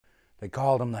they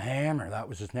called him the Hammer. That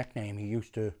was his nickname. He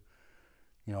used to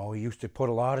put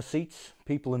a lot of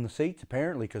people in the seats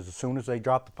apparently, because as soon as they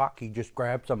dropped the puck, he'd just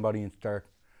grab somebody and start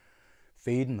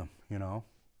feeding them.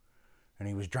 And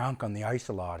he was drunk on the ice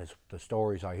a lot, is the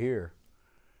stories I hear.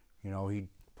 He'd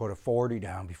put a 40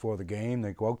 down before the game.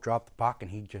 They'd go out, drop the puck,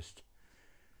 and he'd just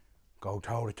go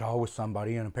toe-to-toe with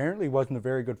somebody. And apparently he wasn't a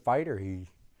very good fighter. He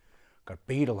got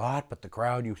beat a lot, but the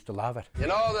crowd used to love it. You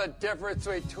know the difference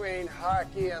between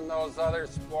hockey and those other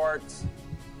sports?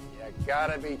 You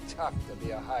gotta be tough to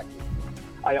be a hockey.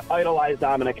 I idolize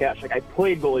Dominik Hasek. I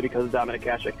played goalie because of Dominik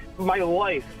Hasek. My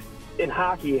life in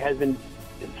hockey has been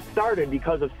started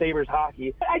because of Sabres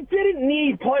hockey. I didn't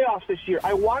need playoffs this year.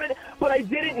 I wanted it, but I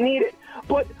didn't need it.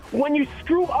 But when you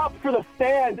screw up for the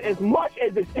fans as much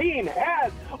as this team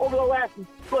has over the last,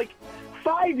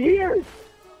 5 years,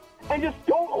 and just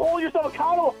don't hold yourself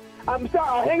accountable, I'm sorry.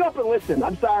 I'll hang up and listen.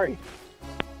 I'm sorry.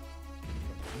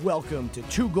 Welcome to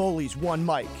Two Goalies, One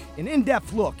Mic, an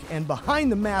in-depth look and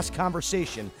behind-the-mask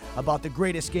conversation about the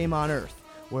greatest game on earth,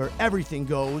 where everything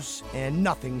goes and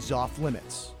nothing's off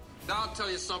limits. Now I'll tell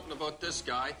you something about this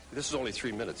guy. This is only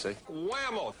 3 minutes, eh?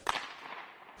 Whammo!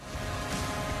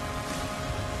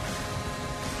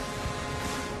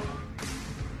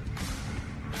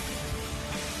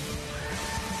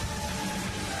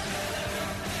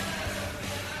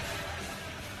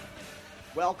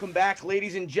 Welcome back,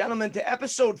 ladies and gentlemen, to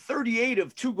episode 38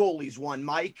 of Two Goalies, One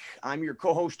Mic. I'm your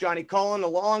co-host, Johnny Cullen,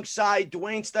 alongside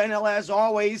Dwayne Steinel, as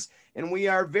always, and we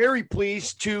are very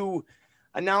pleased to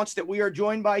announce that we are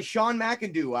joined by Sean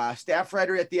McIndoe, staff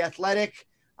writer at The Athletic,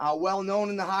 well-known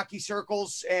in the hockey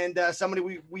circles, and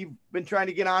somebody we've been trying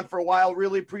to get on for a while.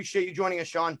 Really appreciate you joining us,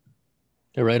 Sean.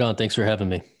 Yeah, right on. Thanks for having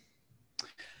me.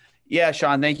 Yeah,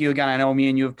 Sean, thank you again. I know me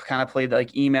and you have kind of played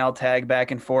email tag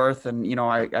back and forth, and,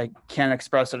 I can't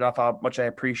express enough how much I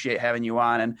appreciate having you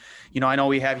on. And, I know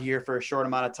we have you here for a short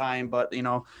amount of time, but,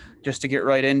 just to get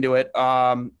right into it,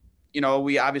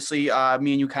 we obviously,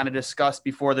 me and you kind of discussed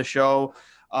before the show,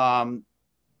 some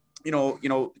of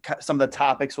the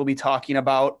topics we'll be talking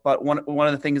about, but one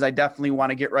of the things I definitely want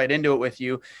to get right into it with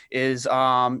you is,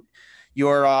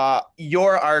 your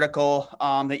article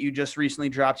that you just recently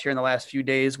dropped here in the last few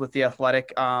days with The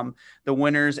Athletic, the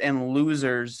winners and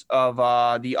losers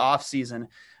of the off season.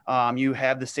 You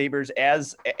have the Sabres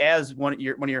as one of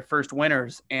your first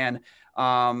winners, and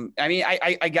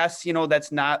I guess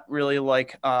that's not really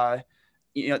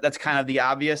that's kind of the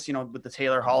obvious with the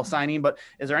Taylor Hall signing, but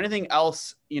is there anything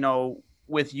else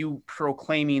with you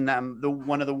proclaiming them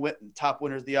one of the top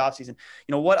winners of the offseason?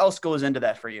 What else goes into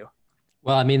that for you?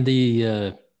 Well, I mean,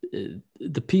 the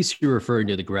piece you're referring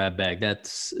to, the grab bag,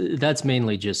 that's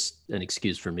mainly just an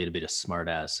excuse for me to be a smart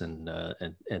ass and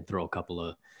throw a couple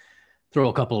of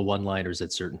one-liners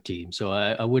at certain teams. So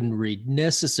I wouldn't read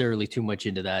necessarily too much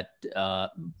into that.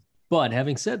 But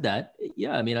having said that,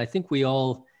 yeah, I mean, I think we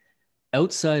all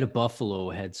outside of Buffalo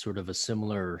had sort of a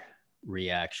similar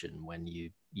reaction when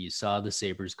you saw the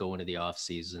Sabres go into the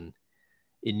offseason.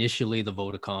 Initially the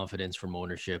vote of confidence from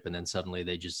ownership, and then suddenly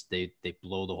they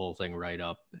blow the whole thing right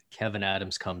up. Kevyn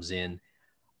Adams comes in.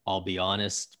 I'll be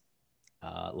honest,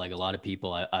 like a lot of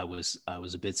people, I was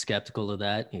a bit skeptical of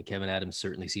that. Kevyn Adams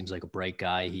certainly seems like a bright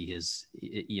guy. He's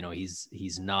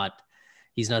not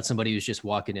somebody who's just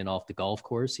walking in off the golf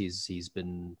course. He's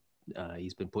been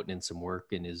putting in some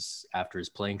work after his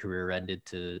playing career ended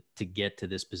to get to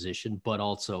this position, but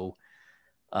also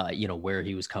where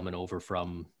he was coming over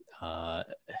from.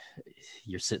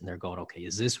 You're sitting there going, okay,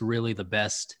 is this really the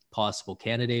best possible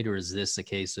candidate, or is this a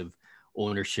case of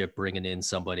ownership bringing in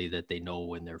somebody that they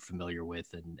know and they're familiar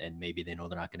with, and maybe they know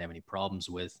they're not going to have any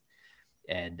problems with,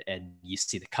 and you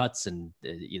see the cuts and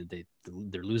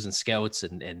they're losing scouts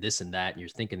and this and that, and you're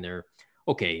thinking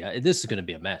this is going to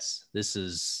be a mess. This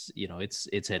is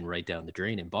it's heading right down the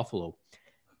drain in Buffalo.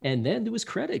 And then to his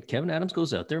credit, Kevyn Adams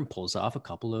goes out there and pulls off a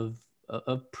couple of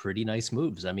pretty nice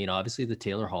moves. I mean, obviously the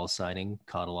Taylor Hall signing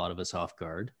caught a lot of us off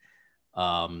guard.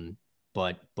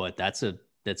 But that's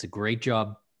a great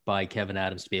job by Kevyn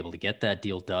Adams to be able to get that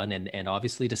deal done, and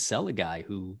obviously to sell a guy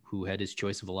who had his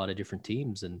choice of a lot of different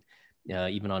teams, and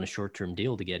even on a short-term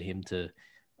deal to get him to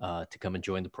come and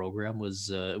join the program was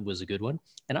a good one.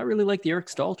 And I really like the Eric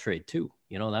Staal trade too.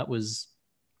 That was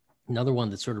another one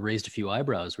that sort of raised a few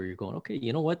eyebrows where you're going, okay,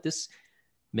 you know what,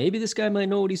 maybe this guy might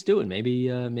know what he's doing.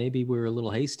 Maybe we're a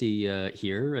little hasty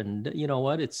here. And you know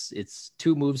what? It's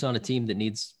two moves on a team that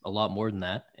needs a lot more than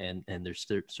that. And there's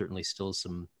certainly still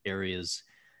some areas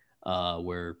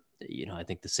where I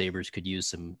think the Sabres could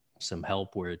use some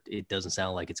help where it doesn't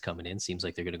sound like it's coming in. Seems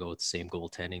like they're going to go with the same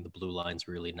goaltending. The blue line's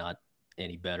really not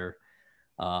any better.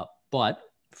 But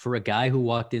for a guy who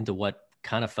walked into what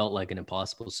kind of felt like an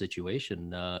impossible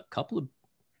situation, couple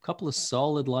of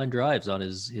solid line drives on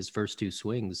his first two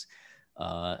swings.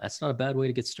 That's not a bad way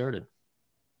to get started.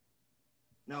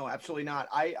 No, absolutely not.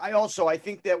 I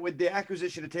think that with the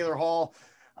acquisition of Taylor Hall,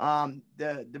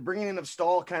 the bringing in of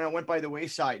Stahl kind of went by the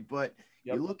wayside. But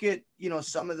you look at,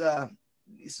 some of the,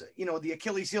 the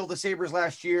Achilles heel of the Sabres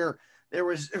last year, there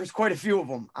was quite a few of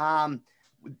them.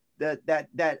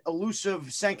 That elusive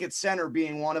Sankit center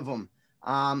being one of them.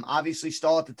 Obviously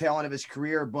Stahl at the tail end of his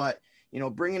career, but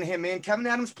bringing him in, Kevin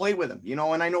Adams played with him,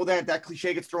 and I know that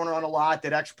cliche gets thrown around a lot,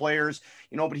 that ex-players,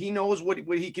 but he knows what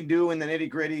he can do in the nitty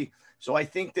gritty. So I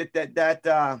think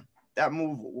that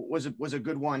move was a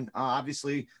good one.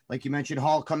 Obviously, like you mentioned,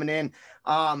 Hall coming in.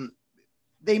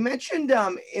 They mentioned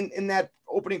in that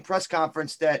opening press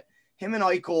conference that him and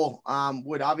Eichel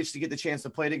would obviously get the chance to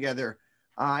play together.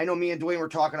 I know me and Dwayne were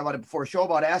talking about it before the show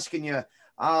about asking you,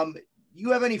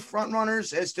 you have any front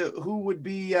runners as to who would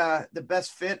be the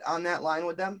best fit on that line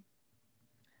with them?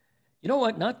 You know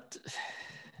what?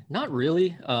 Not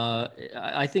really.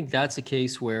 I think that's a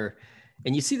case where,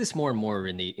 and you see this more and more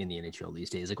in the NHL these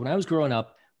days. Like when I was growing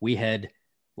up, we had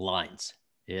lines.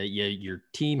 Your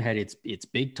team had its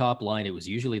big top line. It was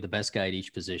usually the best guy at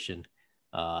each position.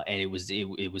 And it was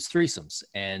threesomes.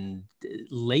 And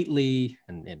lately,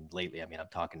 and lately, I mean, I'm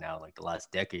talking now like the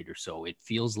last decade or so, it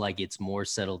feels like it's more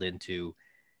settled into,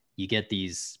 you get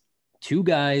these two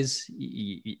guys,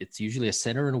 it's usually a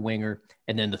center and a winger,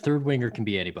 and then the third winger can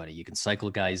be anybody. You can cycle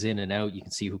guys in and out. You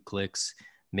can see who clicks.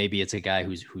 Maybe it's a guy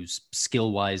who's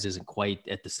skill wise isn't quite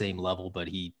at the same level, but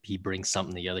he brings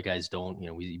something the other guys don't.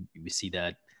 We see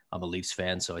that. I'm a Leafs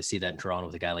fan, so I see that in Toronto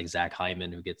with a guy like Zach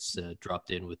Hyman who gets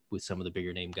dropped in with some of the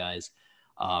bigger name guys.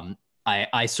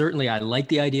 I certainly like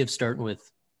the idea of starting with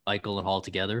Eichel and Hall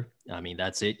together. I mean,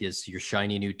 that's it. Is your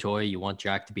shiny new toy. You want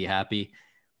Jack to be happy.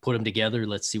 Put them together.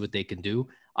 Let's see what they can do.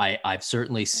 I've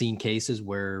certainly seen cases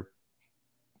where,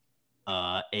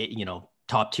 top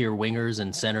tier wingers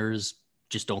and centers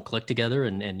just don't click together,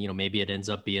 and maybe it ends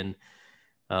up being.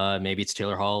 Maybe it's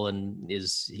Taylor Hall and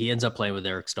he ends up playing with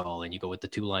Eric Stahl and you go with the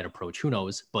 2-line approach. Who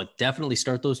knows? But definitely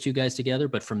start those two guys together.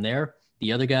 But from there,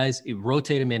 the other guys,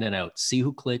 rotate them in and out. See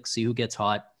who clicks, see who gets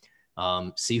hot,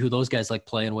 see who those guys like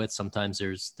playing with. Sometimes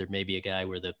there may be a guy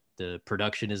where the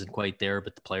production isn't quite there,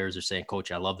 but the players are saying,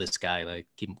 "Coach, I love this guy. Like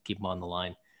keep him on the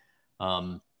line."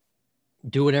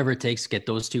 Do whatever it takes to get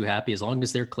those two happy. As long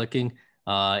as they're clicking,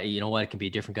 you know what? It can be a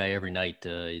different guy every night.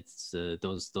 Those are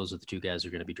the two guys who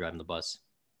are going to be driving the bus.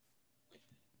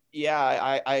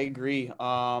 Yeah, I agree.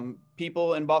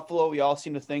 People in Buffalo, we all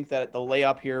seem to think that the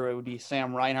layup here it would be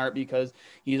Sam Reinhart because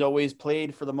he's always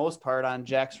played for the most part on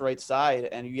Jack's right side.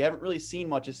 And you haven't really seen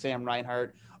much of Sam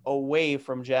Reinhart away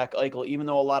from Jack Eichel, even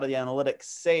though a lot of the analytics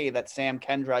say that Sam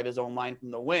can drive his own line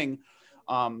from the wing.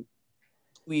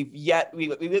 We've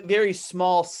very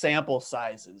small sample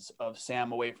sizes of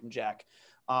Sam away from Jack.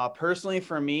 Personally,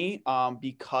 for me,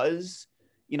 because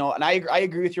and I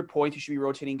agree with your point. You should be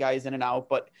rotating guys in and out,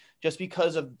 but just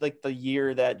because of like the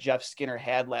year that Jeff Skinner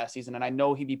had last season, and I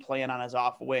know he'd be playing on his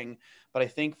off wing, but I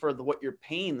think for what you're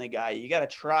paying the guy, you got to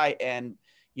try and,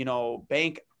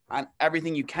 bank on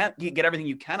everything you can, get everything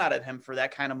you can out of him for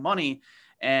that kind of money.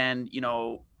 And,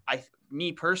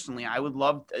 me personally, I would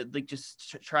love to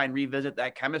just try and revisit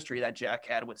that chemistry that Jack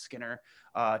had with Skinner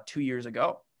 2 years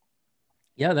ago.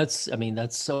 Yeah, that's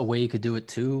a way you could do it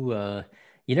too.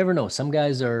 You never know. Some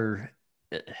guys are,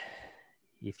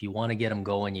 if you want to get them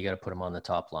going, you got to put them on the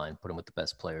top line, put them with the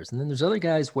best players. And then there's other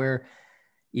guys where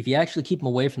if you actually keep them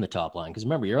away from the top line, because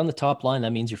remember, you're on the top line,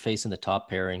 that means you're facing the top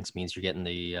pairings, means you're getting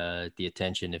the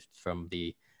attention from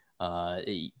the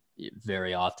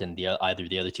very often either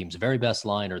the other team's very best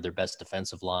line or their best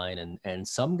defensive line. And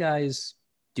some guys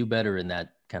do better in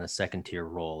that kind of second tier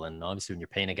role. And obviously when you're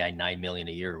paying a guy $9 million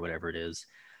a year or whatever it is,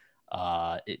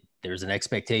 there's an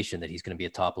expectation that he's going to be a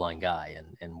top line guy.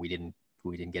 And we didn't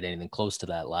get anything close to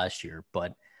that last year,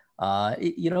 but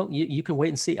you can wait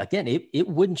and see. Again, it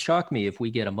wouldn't shock me if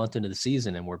we get a month into the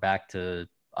season and we're back to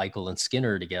Eichel and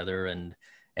Skinner together and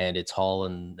it's Hall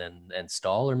and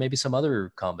Stahl, or maybe some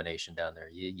other combination down there.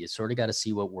 You sort of got to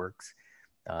see what works,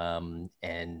 and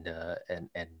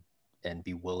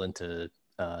be willing to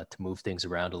move things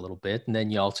around a little bit. And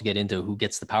then you also get into who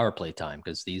gets the power play time,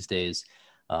 because these days,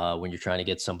 when you're trying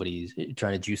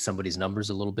to juice somebody's numbers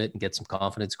a little bit and get some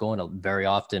confidence going, very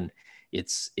often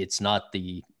it's not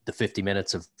the 50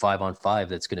 minutes of 5-on-5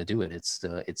 that's going to do it. It's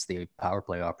the power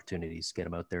play opportunities, get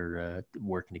them out there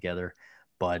working together.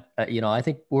 But I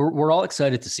think we're all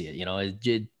excited to see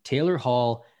it. Taylor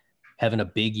Hall having a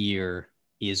big year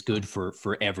is good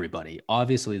for everybody.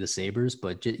 Obviously the Sabres,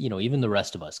 but even the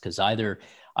rest of us, because either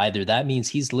that means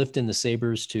he's lifting the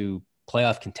Sabres to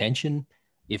playoff contention,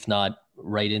 if not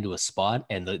right into a spot.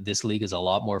 And this league is a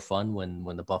lot more fun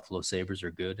when the Buffalo Sabres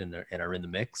are good and are in the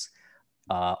mix,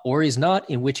 or he's not,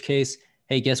 in which case,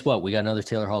 hey, guess what? We got another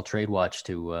Taylor Hall trade watch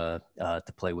to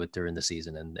play with during the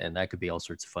season. And that could be all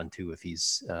sorts of fun too, if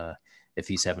he's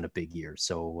having a big year.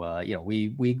 So,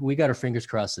 we got our fingers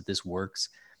crossed that this works.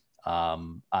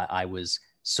 I was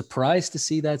surprised to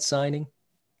see that signing,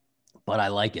 but I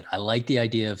like it. I like the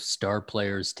idea of star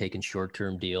players taking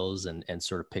short-term deals and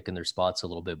sort of picking their spots a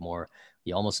little bit more.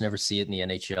 You almost never see it in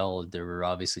the NHL. There were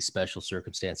obviously special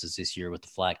circumstances this year with the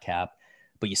flat cap,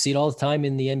 but you see it all the time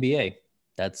in the NBA.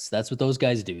 That's what those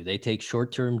guys do. They take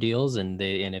short-term deals and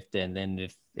if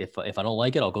I don't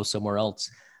like it, I'll go somewhere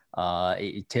else.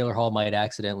 Taylor Hall might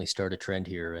accidentally start a trend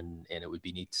here, and it would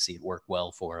be neat to see it work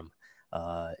well for him,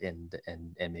 and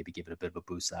maybe give it a bit of a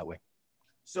boost that way.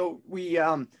 So we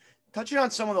touching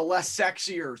on some of the less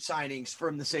sexier signings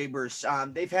from the Sabres.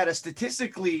 They've had a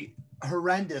statistically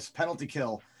horrendous penalty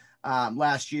kill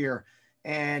last year,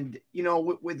 and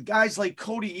with guys like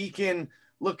Cody Eakin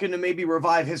looking to maybe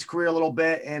revive his career a little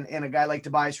bit, and a guy like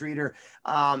Tobias Reeder,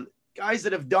 guys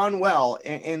that have done well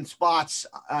in spots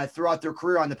throughout their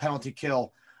career on the penalty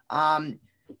kill. The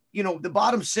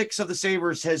bottom six of the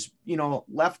Sabres has,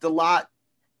 left a lot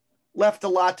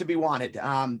to be wanted,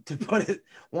 to put it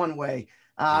one way.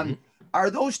 Are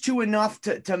those two enough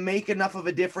to make enough of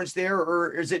a difference there,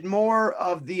 or is it more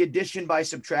of the addition by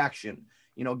subtraction?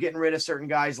 Getting rid of certain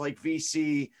guys like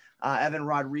VC, Evan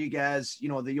Rodriguez,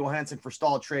 the Johansson for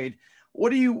Stahl trade.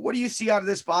 What do you see out of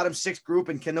this bottom six group,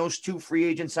 and can those two free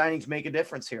agent signings make a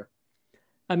difference here?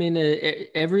 I mean,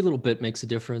 every little bit makes a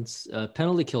difference.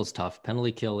 Penalty kill's tough.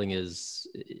 Penalty killing is,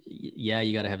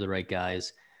 you got to have the right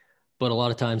guys, but a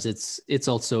lot of times it's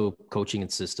also coaching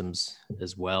and systems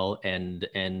as well. And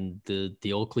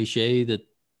the old cliche that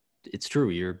it's true,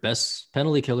 your best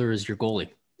penalty killer is your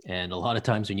goalie. And a lot of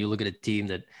times when you look at a team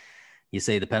that you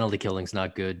say the penalty killing's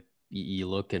not good, you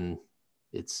look and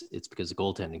it's because the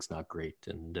goaltending's not great.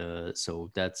 And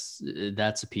so that's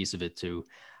a piece of it too.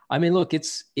 I mean, look,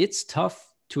 it's tough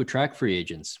to attract free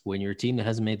agents when you're a team that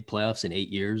hasn't made the playoffs in 8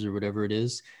 years or whatever it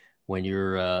is, when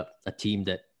you're a team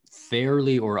that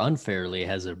fairly or unfairly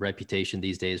has a reputation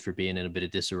these days for being in a bit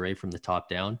of disarray from the top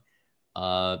down.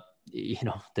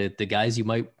 The guys you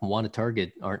might want to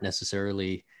target aren't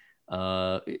necessarily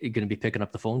going to be picking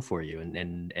up the phone for you.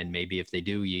 And maybe if they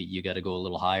do, you got to go a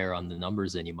little higher on the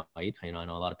numbers than you might. I know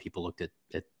a lot of people looked at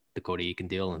the Cody Eakin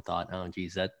deal and thought, oh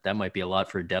geez, that might be a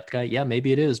lot for a depth guy. Yeah,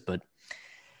 maybe it is, but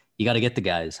you got to get the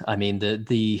guys. I mean,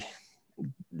 the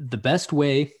best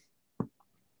way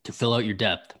to fill out your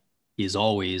depth is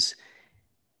always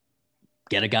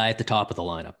get a guy at the top of the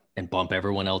lineup and bump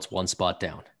everyone else one spot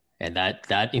down. And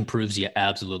that improves you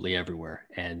absolutely everywhere.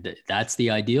 And that's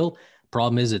the ideal.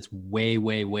 Problem is it's way,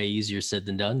 way, way easier said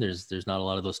than done. There's not a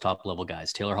lot of those top level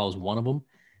guys. Taylor Hall is one of them.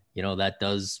 That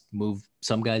does move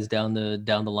some guys down the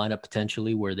lineup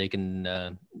potentially, where they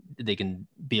can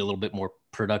be a little bit more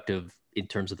productive in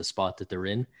terms of the spot that they're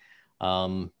in.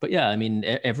 But yeah, I mean,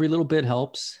 every little bit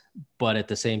helps, but at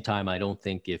the same time, I don't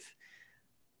think if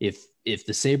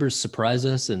the Sabres surprise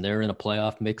us and they're in a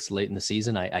playoff mix late in the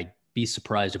season, I'd be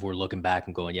surprised if we're looking back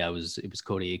and going, yeah, it was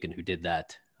Cody Eakin who did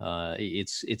that.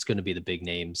 It's going to be the big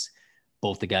names,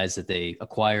 both the guys that they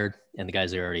acquired and the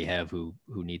guys they already have who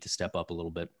need to step up a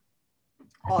little bit.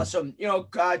 Awesome.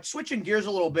 Switching gears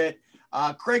a little bit,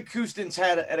 Craig Kustins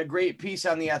had a great piece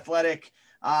on The Athletic,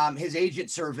 his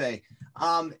agent survey.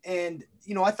 And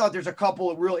I thought there's a couple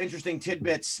of real interesting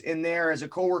tidbits in there as a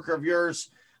coworker of yours.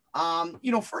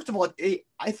 First of all,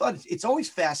 I thought it's always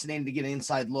fascinating to get an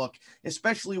inside look,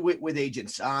 especially with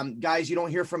agents, guys you don't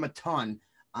hear from a ton.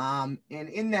 And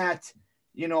in that,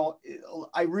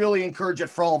 I really encourage it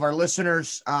for all of our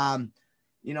listeners.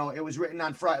 It was written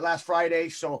on last Friday,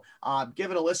 so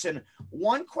give it a listen.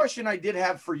 One question I did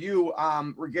have for you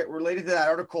related to that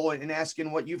article and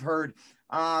asking what you've heard,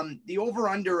 the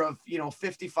over-under of,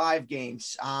 55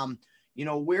 games.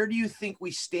 Where do you think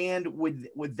we stand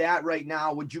with that right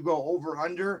now? Would you go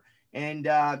over-under? And,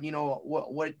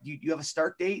 what you have a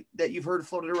start date that you've heard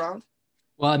floated around?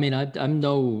 Well, I mean,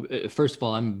 first of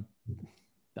all, I'm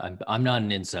not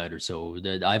an insider, so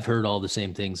I've heard all the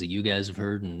same things that you guys have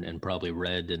heard and probably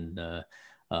read. And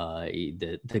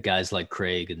the guys like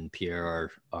Craig and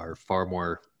Pierre are far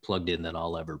more plugged in than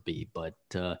I'll ever be. But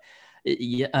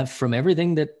from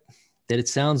everything that it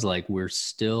sounds like,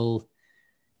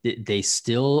 they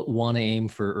still want to aim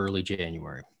for early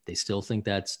January. They still think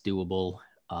that's doable.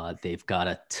 They've got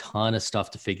a ton of stuff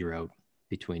to figure out.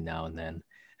 between now and then.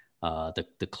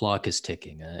 The clock is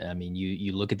ticking. I mean,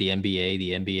 you look at the NBA.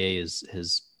 The NBA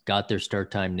has got their start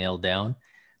time nailed down.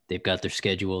 They've got their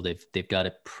schedule. They've got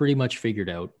it pretty much figured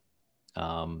out.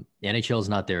 NHL is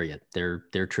not there yet.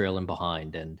 They're trailing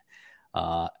behind, and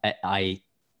I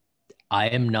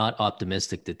am not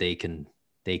optimistic that they can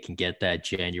get that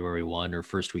January 1 or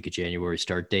first week of January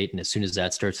start date. And as soon as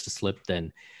that starts to slip,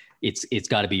 then it's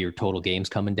got to be your total games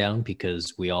coming down,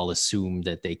 because we all assume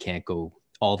that they can't go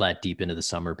all that deep into the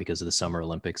summer because of the Summer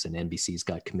Olympics, and NBC's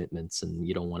got commitments, and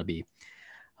you don't want to be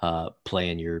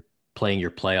playing your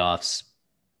playoffs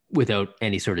without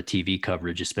any sort of TV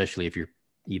coverage, especially if you're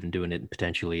even doing it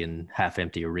potentially in half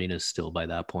empty arenas still by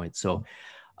that point. So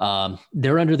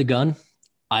they're under the gun.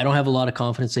 I don't have a lot of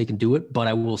confidence they can do it, but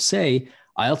I will say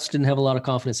I also didn't have a lot of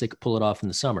confidence they could pull it off in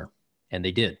the summer, and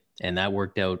they did. And that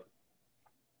worked out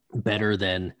better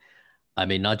than, I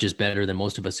mean, not just better than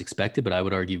most of us expected, but I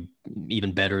would argue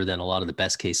even better than a lot of the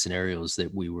best case scenarios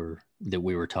that we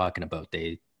were talking about.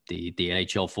 The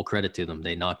NHL, full credit to them,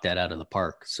 they knocked that out of the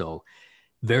park. So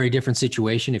very different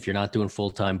situation if you're not doing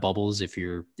full-time bubbles, if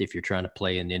you're trying to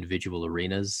play in individual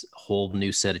arenas, whole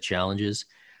new set of challenges.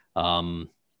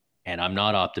 And I'm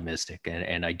not optimistic.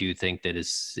 And I do think that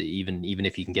it's even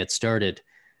if you can get started,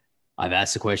 I've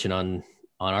asked the question on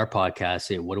our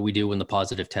podcast, what do we do when the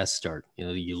positive tests start? You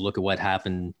know, you look at what's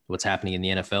happening in the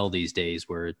NFL these days,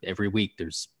 where every week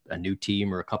there's a new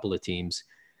team or a couple of teams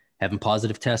having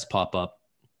positive tests pop up.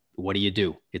 What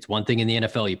do? It's one thing in the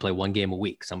NFL, you play one game a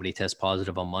week. Somebody tests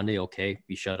positive on Monday. Okay.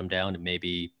 You shut them down, and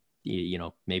maybe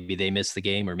they miss the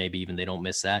game, or maybe even they don't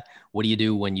miss that. What do you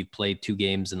do when you've played 2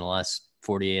 games in the last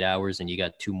 48 hours and you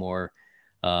got 2 more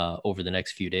over the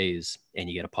next few days and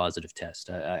you get a positive test?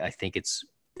 I think it's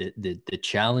the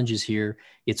challenge is here.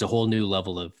 It's a whole new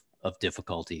level of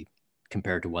difficulty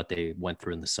compared to what they went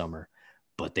through in the summer,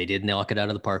 but they did knock it out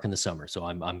of the park in the summer. So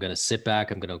I'm going to sit back.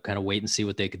 I'm going to kind of wait and see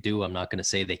what they could do. I'm not going to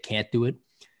say they can't do it.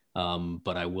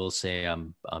 But I will say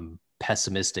I'm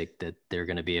pessimistic that they're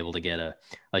going to be able to get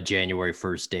a January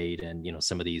 1st date. And, you know,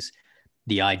 some of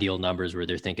the ideal numbers where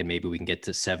they're thinking maybe we can get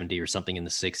to 70 or something in the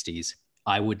 60s.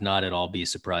 I would not at all be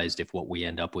surprised if what we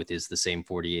end up with is the same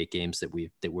 48 games that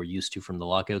we're used to from the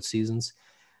lockout seasons.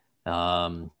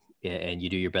 And you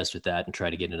do your best with that and try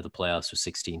to get into the playoffs with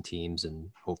 16 teams and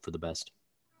hope for the best.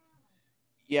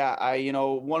 Yeah,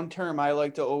 one term I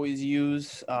like to always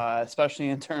use, especially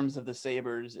in terms of the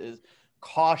Sabres, is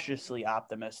cautiously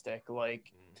optimistic.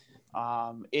 Like,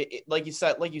 like you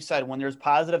said, when there's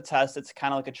positive tests, it's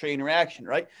kind of like a chain reaction,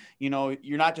 right? You know,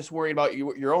 you're not just worried about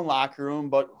your own locker room,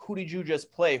 but who did you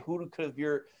just play? Who could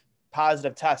your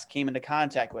positive test came into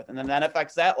contact with? And then that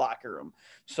affects that locker room.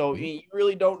 So you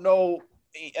really don't know.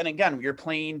 And again, you're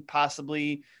playing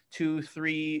possibly 2,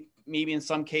 3, maybe in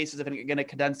some cases, if you're going to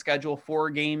condense schedule, 4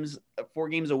 games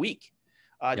a week,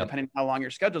 depending on how long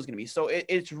your schedule is going to be. So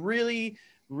it's really,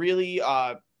 really,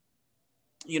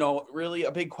 really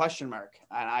a big question mark.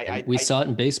 And we saw it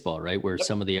in baseball, right? Where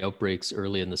some of the outbreaks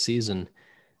early in the season,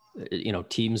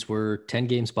 teams were 10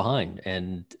 games behind,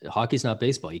 and hockey's not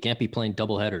baseball. You can't be playing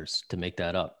double headers to make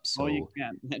that up. So you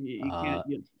can't. You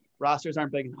can't. Rosters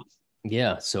aren't big enough.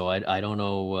 Yeah. So I don't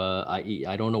know.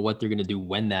 I don't know what they're going to do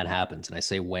when that happens. And I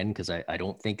say when, because I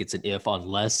don't think it's an if,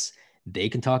 unless they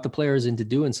can talk the players into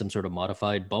doing some sort of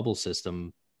modified bubble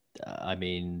system. I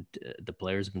mean, the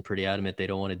players have been pretty adamant they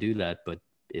don't want to do that, but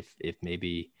if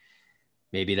maybe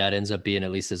that ends up being,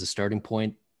 at least as a starting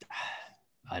point,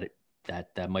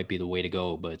 that might be the way to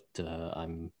go. But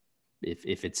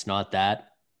if it's not that,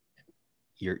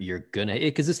 you're gonna,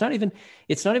 because it's not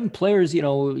even players.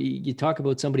 You talk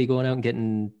about somebody going out and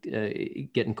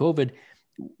getting COVID.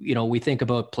 We think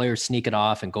about players sneaking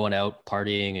off and going out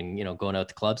partying and going out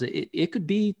to clubs. It could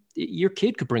be your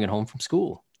kid could bring it home from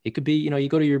school. It could be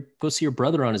you go see your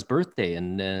brother on his birthday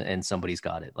and somebody's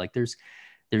got it. Like there's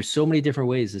so many different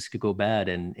ways this could go bad.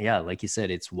 And yeah, like you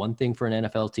said, it's one thing for an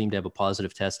NFL team to have a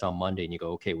positive test on Monday and you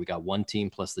go, okay, we got one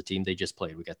team plus the team they just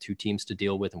played. We got 2 teams to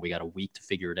deal with and we got a week to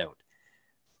figure it out.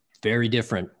 Very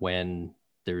different when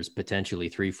there's potentially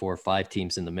 3, 4, 5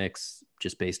 teams in the mix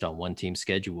just based on one team's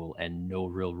schedule and no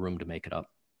real room to make it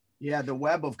up. Yeah, the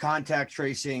web of contact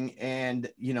tracing and,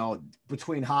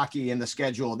 between hockey and the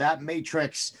schedule, that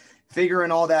matrix, figuring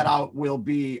all that out will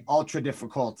be ultra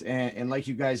difficult. And like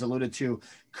you guys alluded to,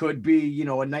 could be,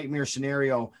 a nightmare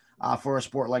scenario for a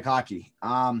sport like hockey.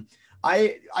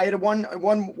 I had one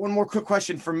more quick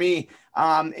question for me.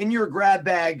 In your grab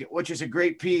bag, which is a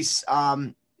great piece,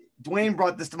 Dwayne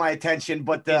brought this to my attention,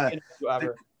 but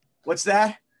what's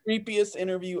that? creepiest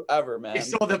interview ever, man.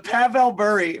 So the Pavel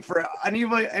Bure, for any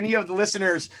of the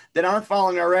listeners that aren't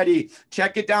following already,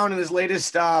 check it down in his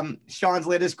latest, Sean's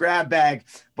latest grab bag.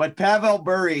 But Pavel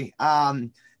Bure,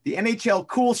 the NHL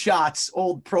Cool Shots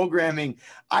old programming.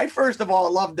 I first of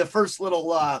all love the first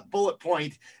little bullet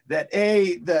point that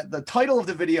the title of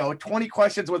the video, 20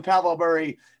 Questions with Pavel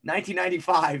Bure,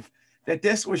 1995, that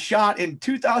this was shot in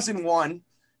 2001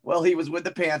 while he was with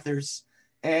the Panthers.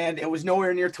 And it was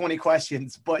nowhere near 20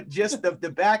 questions, but just the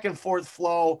back and forth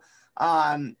flow,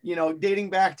 dating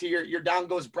back to your Down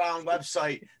Goes Brown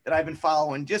website that I've been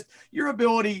following, just your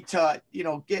ability to,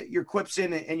 get your quips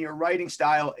in and your writing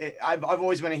style. I've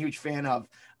always been a huge fan of.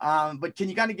 But can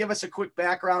you kind of give us a quick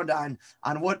background on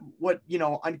what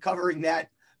uncovering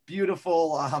that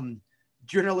beautiful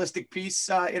journalistic piece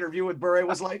interview with Bure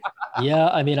was like? Yeah,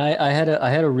 I mean, I had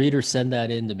a reader send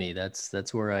that in to me.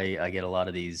 That's where I get a lot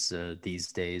of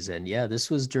these days. And yeah,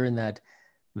 this was during that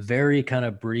very kind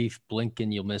of brief blink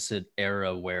and you'll miss it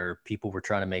era where people were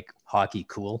trying to make hockey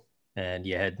cool. And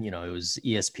you had, it was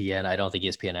ESPN. I don't think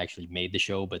ESPN actually made the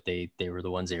show, but they were the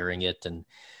ones airing it, and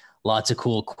lots of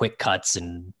cool quick cuts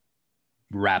and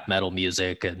rap metal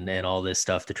music and all this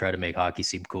stuff to try to make hockey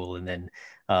seem cool. And then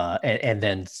and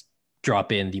then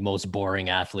drop in the most boring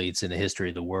athletes in the history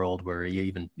of the world, where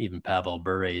even Pavel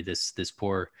Bure, this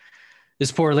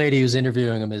poor lady who's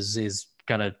interviewing him is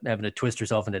kind of having to twist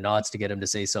herself into knots to get him to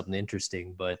say something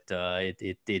interesting. But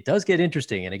it does get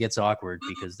interesting, and it gets awkward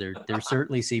because there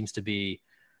certainly seems to be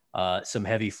some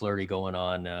heavy flirty going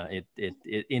on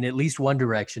in at least one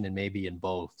direction and maybe in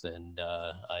both. And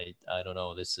I don't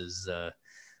know. This is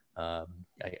I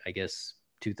guess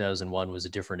 2001 was a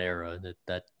different era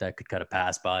that could kind of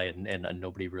pass by and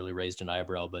nobody really raised an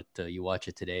eyebrow, but you watch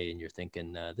it today and you're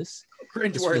thinking this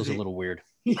feels a little weird.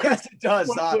 Yes, it does.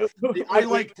 I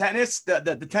like tennis.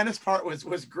 The tennis part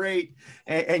was great.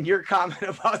 And your comment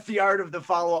about the art of the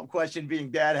follow-up question being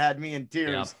dad had me in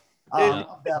tears. Yeah.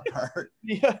 That part.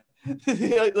 Yeah.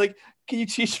 Like, can you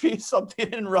teach me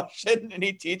something in Russian? And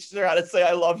he teaches her how to say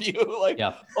 "I love you." Like,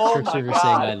 yeah. Oh my God.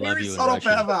 saying "I love Very you" in subtle,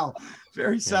 Russian. Pavel.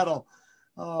 Very subtle.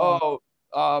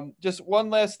 Just one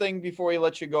last thing before we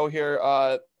let you go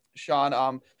here,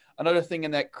 Sean. Another thing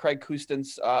in that Craig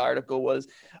Kustin's article was,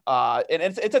 and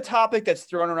it's a topic that's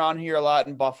thrown around here a lot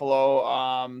in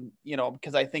Buffalo,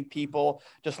 because I think people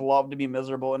just love to be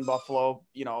miserable in Buffalo,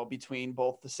 between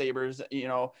both the Sabres,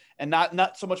 and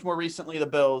not so much more recently the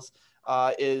Bills,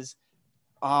 is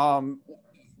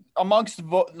amongst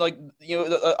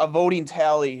a voting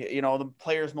tally, the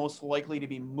players most likely to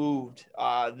be moved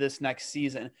this next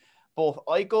season. Both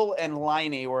Eichel and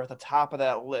Laine were at the top of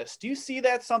that list. Do you see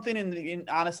that something in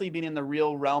honestly being in the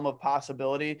real realm of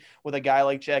possibility with a guy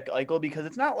like Jack Eichel? Because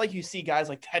it's not like you see guys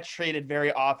like that traded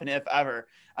very often, if ever.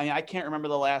 I mean, I can't remember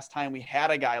the last time we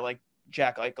had a guy like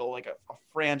Jack Eichel, like a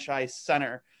franchise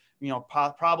center,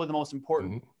 probably the most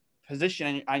important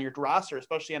position on your roster,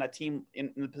 especially on a team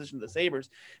in the position of the Sabres,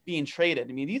 being traded.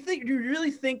 I mean, do you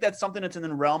really think that's something that's in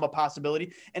the realm of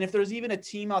possibility? And if there's even a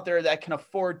team out there that can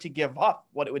afford to give up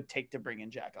what it would take to bring in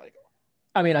Jack Eichel?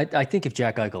 I mean, I think if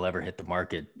Jack Eichel ever hit the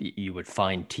market, you would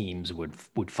find teams would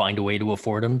find a way to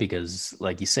afford him because,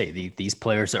 like you say, these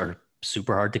players are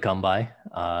super hard to come by.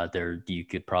 You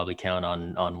could probably count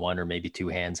on one or maybe two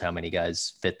hands how many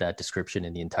guys fit that description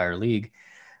in the entire league.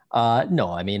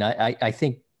 No, I mean, I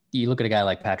think you look at a guy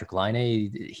like Patrik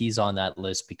Laine, he's on that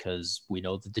list because we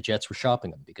know that the Jets were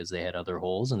shopping him because they had other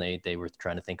holes and they were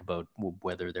trying to think about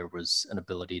whether there was an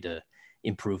ability to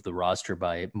improve the roster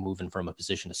by moving from a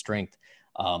position of strength.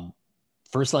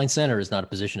 First line center is not a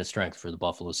position of strength for the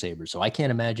Buffalo Sabres. So I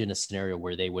can't imagine a scenario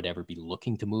where they would ever be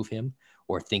looking to move him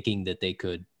or thinking that they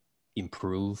could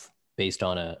improve based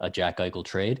on a Jack Eichel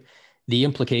trade. The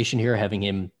implication here, having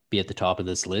him be at the top of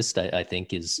this list, I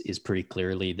think is pretty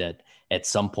clearly that at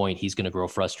some point he's going to grow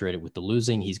frustrated with the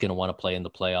losing. He's going to want to play in the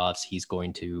playoffs. He's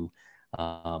going to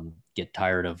get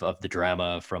tired of the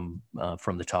drama from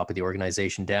the top of the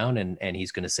organization down. And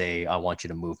he's going to say, I want you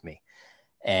to move me.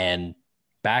 And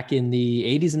back in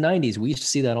the 80s and 90s, we used to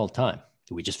see that all the time.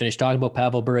 We just finished talking about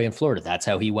Pavel Bure in Florida. That's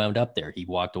how he wound up there. He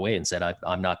walked away and said,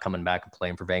 I'm not coming back and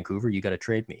playing for Vancouver. You got to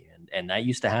trade me. And that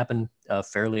used to happen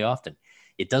fairly often.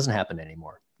 It doesn't happen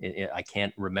anymore. I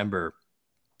can't remember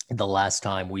the last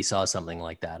time we saw something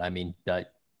like that. I mean,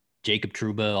 Jacob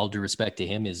Trouba, all due respect to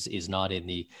him, is not in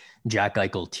the Jack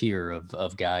Eichel tier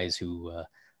of guys who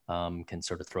can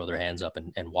sort of throw their hands up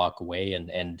and walk away.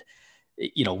 And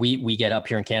we get up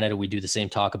here in Canada, we do the same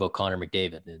talk about Connor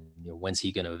McDavid, and when's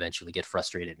he going to eventually get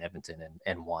frustrated in Edmonton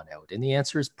and want out? And the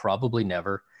answer is probably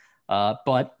never.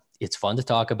 But it's fun to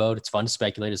talk about. It's fun to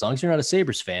speculate. As long as you're not a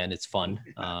Sabres fan, it's fun.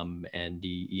 And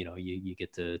you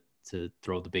get to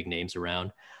throw the big names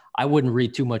around. I wouldn't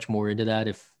read too much more into that.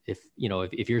 If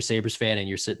you're a Sabres fan and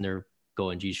you're sitting there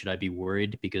going, gee, should I be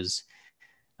worried? Because,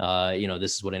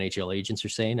 this is what NHL agents are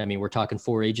saying. I mean, we're talking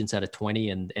 4 agents out of 20,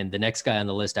 and the next guy on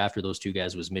the list after those 2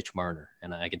 guys was Mitch Marner.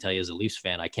 And I can tell you as a Leafs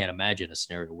fan, I can't imagine a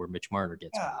scenario where Mitch Marner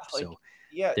gets moved.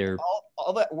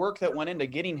 All that work that went into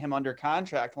getting him under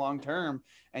contract long-term,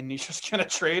 and you're just going to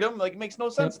trade him, like, it makes no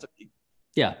sense to me.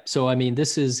 Yeah. So, I mean,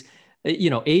 this is,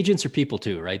 agents are people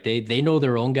too, right? They know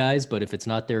their own guys, but if it's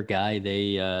not their guy,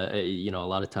 they, a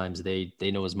lot of times they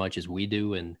know as much as we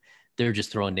do, and they're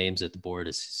just throwing names at the board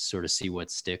to sort of see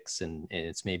what sticks. And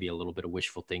it's maybe a little bit of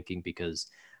wishful thinking because,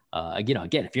 again,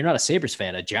 if you're not a Sabres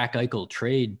fan, a Jack Eichel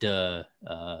trade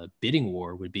bidding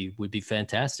war would be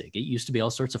fantastic. It used to be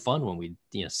all sorts of fun when we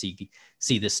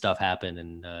see this stuff happen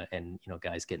and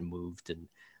guys getting moved and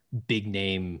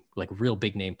real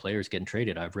big name players getting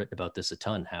traded. I've written about this a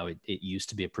ton, how it used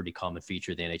to be a pretty common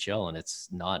feature of the NHL, and it's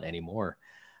not anymore.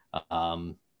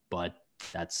 But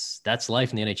that's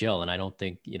life in the NHL. And I don't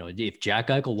think, if Jack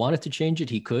Eichel wanted to change it,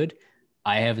 he could.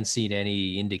 I haven't seen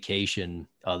any indication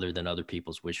other than other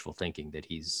people's wishful thinking that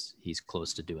he's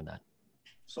close to doing that.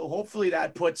 So hopefully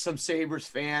that puts some Sabres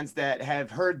fans that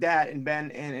have heard that and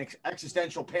been in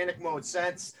existential panic mode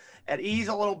since at ease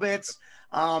a little bit.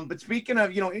 But speaking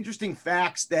of, interesting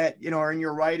facts that, are in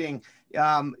your writing,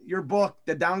 your book,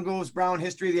 The Down Goes Brown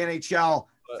History of the NHL,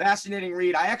 fascinating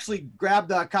read. I actually grabbed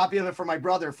a copy of it for my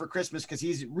brother for Christmas because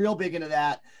he's real big into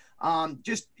that.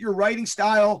 Just your writing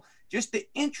style, just the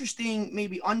interesting,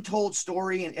 maybe untold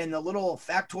story and the little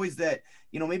factoids that,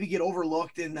 maybe get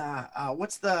overlooked. And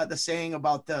what's the saying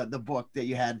about the book that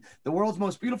you had? The world's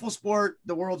most beautiful sport,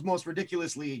 the world's most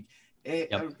ridiculous league. A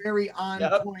very on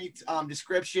point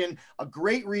description, a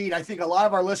great read. I think a lot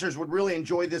of our listeners would really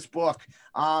enjoy this book.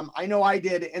 I know I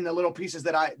did in the little pieces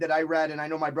that I read, and I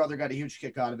know my brother got a huge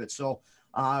kick out of it. So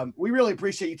we really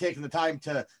appreciate you taking the time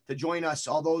to join us.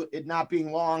 Although it not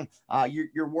being long,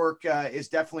 your work is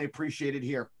definitely appreciated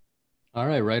here. All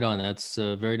right, right on. That's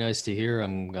very nice to hear.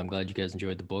 I'm glad you guys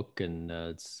enjoyed the book, and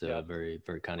it's very,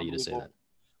 very kind of you to say that.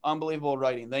 Unbelievable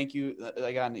writing. Thank you.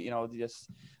 Again,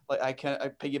 just like I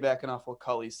piggybacking off what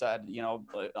Cully said,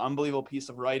 unbelievable piece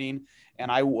of writing, and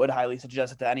I would highly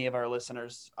suggest it to any of our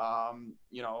listeners.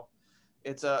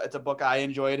 It's a book I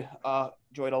enjoyed a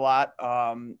lot.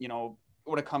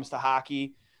 When it comes to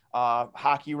hockey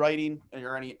writing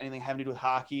or anything having to do with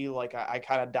hockey, like I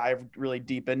kind of dived really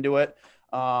deep into it.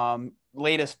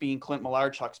 Latest being Clint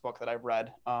Malarchuk's book that I've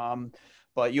read.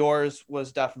 But yours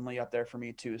was definitely up there for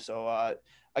me too. So,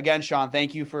 again, Sean,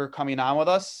 thank you for coming on with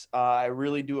us. I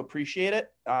really do appreciate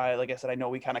it. Like I said, I know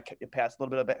we kind of passed a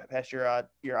little bit past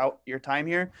your time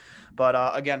here, but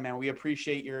again, man, we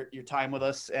appreciate your time with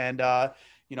us, and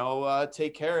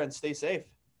take care and stay safe.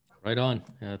 Right on.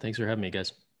 Thanks for having me,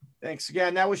 guys. Thanks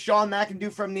again. That was Sean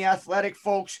McIndoe from The Athletic,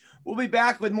 folks. We'll be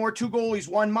back with more Two Goalies,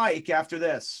 One Mic after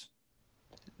this.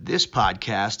 This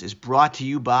podcast is brought to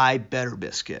you by Better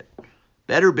Biscuit.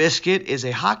 Better Biscuit is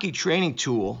a hockey training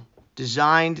tool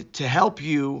designed to help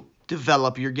you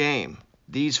develop your game.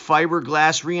 These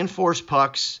fiberglass reinforced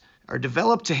pucks are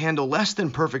developed to handle less than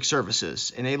perfect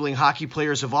surfaces, enabling hockey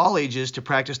players of all ages to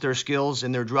practice their skills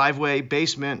in their driveway,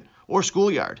 basement, or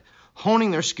schoolyard,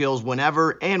 honing their skills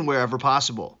whenever and wherever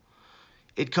possible.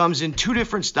 It comes in 2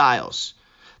 different styles.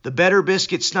 The Better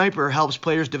Biscuit Sniper helps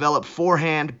players develop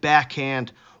forehand,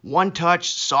 backhand,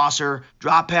 one-touch, saucer,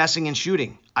 drop passing, and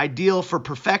shooting, ideal for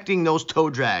perfecting those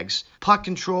toe drags, puck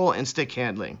control, and stick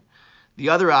handling. The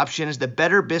other option is the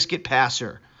Better Biscuit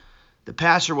Passer. The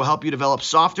Passer will help you develop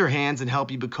softer hands and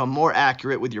help you become more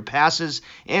accurate with your passes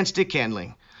and stick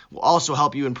handling. It will also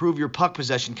help you improve your puck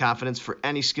possession confidence for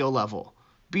any skill level.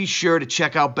 Be sure to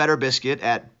check out Better Biscuit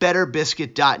at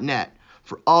betterbiscuit.net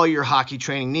for all your hockey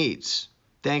training needs.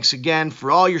 Thanks again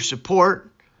for all your support.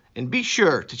 And be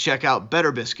sure to check out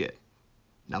Better Biscuit.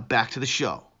 Now back to the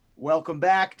show. Welcome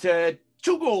back to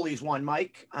Two Goalies, One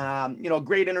Mic.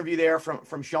 Great interview there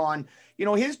from Sean.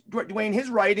 Dwayne, his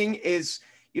writing is,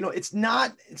 it's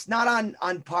not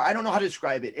on par. I don't know how to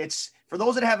describe it. It's for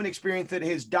those that haven't experienced it,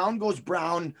 his Down Goes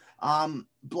Brown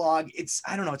blog. It's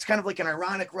kind of like an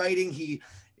ironic writing. He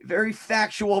very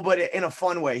factual, but in a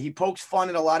fun way. He pokes fun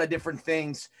at a lot of different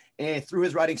things through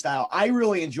his writing style. I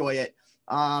really enjoy it.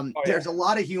 There's a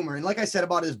lot of humor. And like I said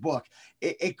about his book,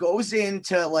 it goes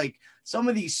into like some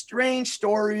of these strange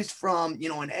stories from,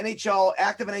 an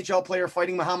active NHL player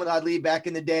fighting Muhammad Ali back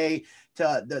in the day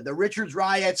to the Richards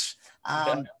riots,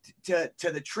 to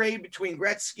the trade between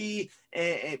Gretzky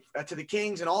and to the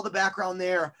Kings and all the background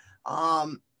there.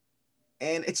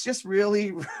 and it's just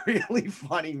really, really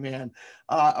funny, man.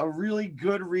 A really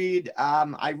good read.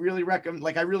 I really recommend,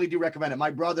 like, I really do recommend it.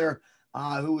 My brother,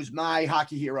 who is my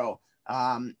hockey hero,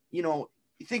 you know,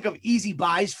 you think of easy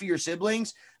buys for your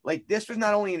siblings. Like, this was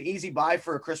not only an easy buy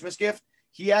for a Christmas gift,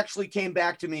 he actually came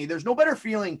back to me. There's no better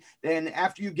feeling than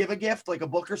after you give a gift, like a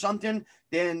book or something,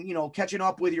 than, you know, catching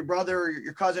up with your brother or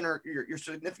your cousin or your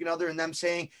significant other and them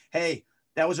saying, hey,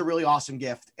 that was a really awesome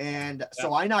gift. And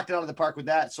so I knocked it out of the park with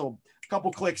that. So a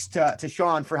couple clicks to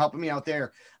Sean for helping me out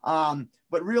there.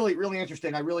 But really, really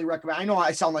interesting. I really recommend. I know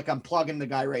I sound like I'm plugging the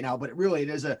guy right now, but it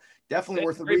is definitely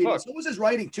worth a read. So was his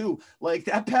writing too. Like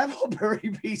that Pavel Bure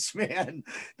piece, man.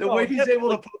 The way he's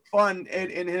able to put fun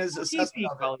in his assessment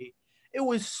of it. It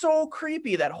was so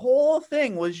creepy. That whole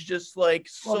thing was just like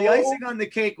so. Well, the icing on the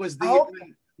cake was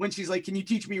when she's like, "Can you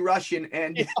teach me Russian?"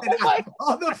 And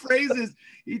all the phrases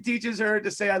he teaches her to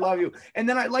say "I love you." And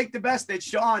then I like the best that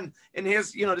Sean, in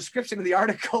his description of the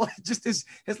article, just his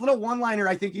little one-liner.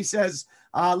 I think he says,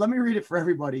 "Let me read it for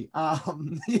everybody." I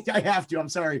have to. I'm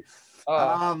sorry.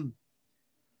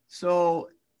 So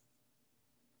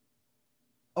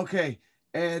okay,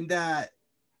 and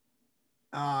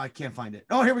I can't find it.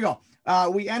 Oh, here we go.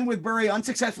 We end with Bure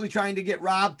unsuccessfully trying to get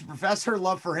Rob to profess her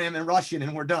love for him in Russian,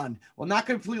 and we're done. Well, not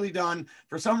completely done.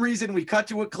 For some reason, we cut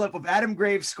to a clip of Adam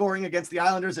Graves scoring against the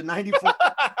Islanders in 94.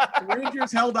 The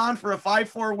Rangers held on for a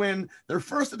 5-4 win, their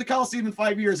first at the Coliseum in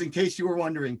 5 years, in case you were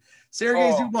wondering.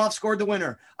 Sergei Zubov scored the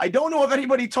winner. I don't know if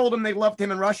anybody told him they loved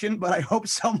him in Russian, but I hope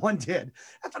someone did.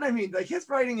 That's what I mean. Like, his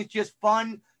writing is just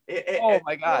fun.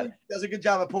 My God. Really does a good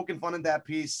job of poking fun in that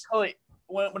piece.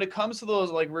 When it comes to those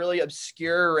like really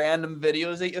obscure random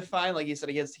videos that you find, like you said,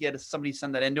 he had somebody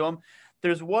send that into him.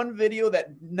 There's one video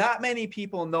that not many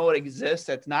people know it exists.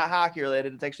 It's not hockey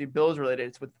related. It's actually Bills related.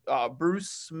 It's with Bruce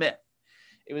Smith.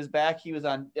 It was back. He was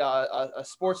on a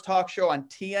sports talk show on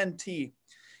TNT,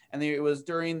 and it was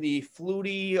during the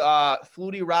Flutie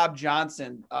Rob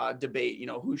Johnson debate. You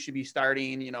know, who should be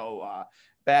starting? You know,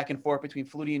 back and forth between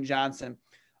Flutie and Johnson.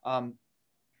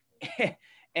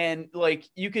 And like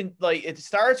you can like it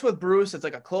starts with Bruce. It's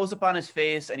like a close up on his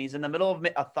face, and he's in the middle of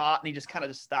a thought, and he just kind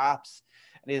of just stops,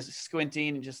 and he's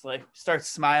squinting, and just like starts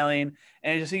smiling,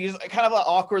 and he just kind of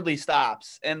awkwardly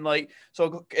stops, and like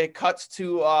so it cuts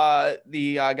to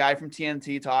the guy from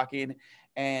TNT talking,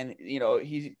 and you know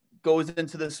he goes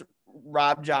into this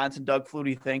Rob Johnson, Doug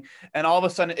Flutie thing, and all of a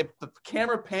sudden the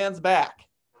camera pans back.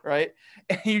 Right,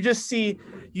 and you just see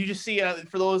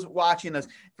for those watching this,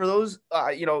 for those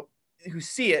who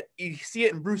see it, you see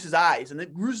it in Bruce's eyes,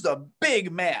 and Bruce is a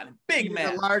big man,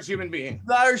 a large human being,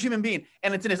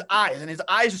 and it's in his eyes, and his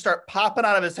eyes just start popping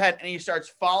out of his head, and he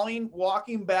starts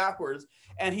walking backwards,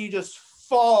 and he just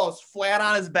falls flat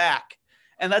on his back.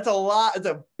 And that's a lot. It's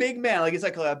a big man. Like, it's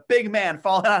like a big man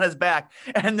falling on his back.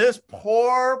 And this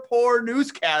poor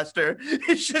newscaster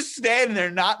is just standing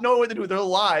there, not knowing what to do. They're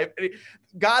live.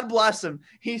 God bless him.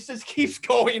 He just keeps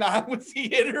going on with the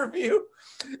interview.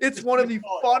 It's one of the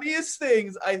funniest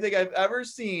things I think I've ever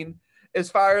seen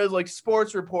as far as like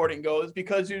sports reporting goes,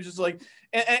 because you're just like,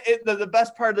 the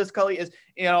best part of this, Cully, is,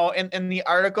 you know, in the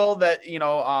article that, you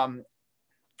know,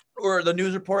 or the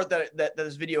news report that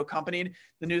this video accompanied,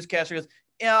 the newscaster goes,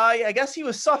 yeah, I guess he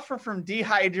was suffering from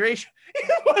dehydration. He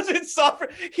wasn't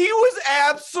suffering. He was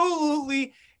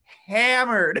absolutely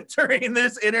hammered during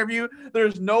this interview.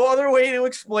 There's no other way to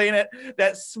explain it.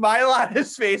 That smile on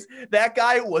his face, that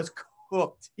guy was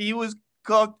cooked. He was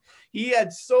cooked. He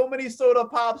had so many soda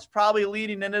pops probably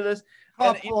leading into this.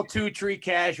 Couple 2-3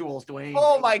 casuals, Dwayne.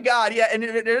 Oh my God, yeah. And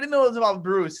I didn't know this about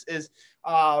Bruce is,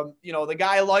 you know, the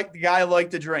guy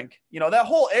liked to drink. You know, that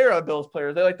whole era of Bills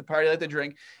players, they like to party, they like to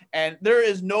drink, and there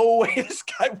is no way this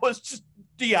guy was just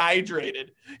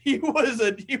dehydrated. He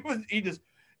just.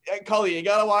 Cully, you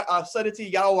gotta watch. Send it to you.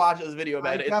 You gotta watch this video,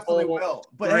 man. I definitely will.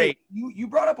 But hey, you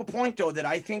brought up a point though that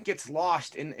I think gets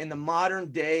lost in the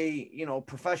modern day, you know,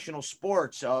 professional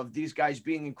sports of these guys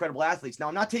being incredible athletes. Now,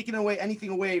 I'm not taking anything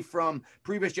away from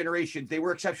previous generations. They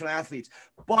were exceptional athletes,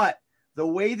 but the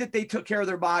way that they took care of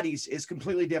their bodies is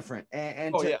completely different.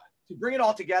 And to bring it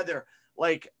all together,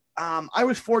 like. I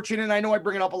was fortunate, and I know I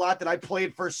bring it up a lot, that I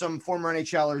played for some former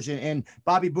NHLers and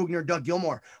Bobby Bugner, Doug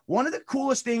Gilmour. One of the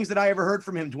coolest things that I ever heard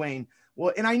from him, Dwayne,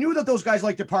 well, and I knew that those guys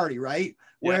like to party, right?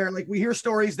 Where like we hear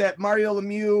stories that Mario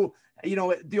Lemieux, you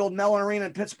know, the old Mellon Arena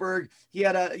in Pittsburgh, he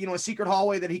had a secret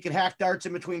hallway that he could hack darts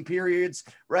in between periods,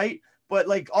 right? But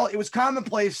like it was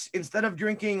commonplace, instead of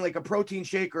drinking like a protein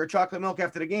shake or a chocolate milk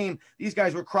after the game, these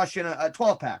guys were crushing a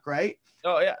 12-pack, right?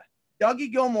 Oh, yeah.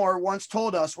 Dougie Gilmour once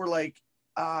told us, we're like,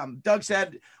 Doug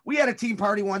said we had a team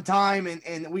party one time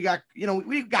and we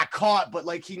got caught, but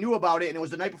like he knew about it and it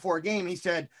was the night before a game. He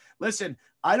said, listen,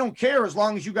 I don't care as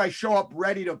long as you guys show up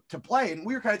ready to play. And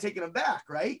we were kind of taken aback,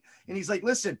 right? And he's like,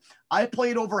 listen, I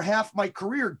played over half my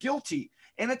career guilty.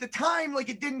 And at the time, like,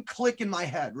 it didn't click in my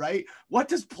head, right? What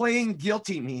does playing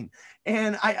guilty mean?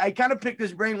 And I kind of picked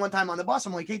his brain one time on the bus.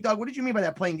 I'm like, hey, Doug, what did you mean by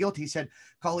that, playing guilty? He said,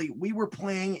 Cully, we were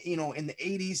playing, in the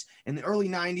 80s, in the early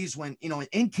 90s, when,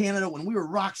 in Canada, when we were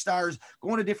rock stars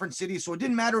going to different cities. So it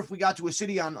didn't matter if we got to a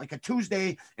city on like a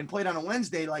Tuesday and played on a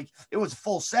Wednesday, like it was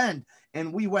full send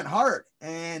and we went hard.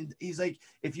 And he's like,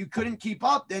 if you couldn't keep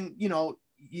up, then,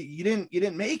 you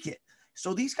didn't make it.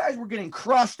 So these guys were getting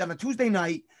crushed on a Tuesday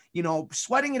night,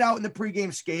 sweating it out in the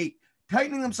pregame skate,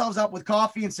 tightening themselves up with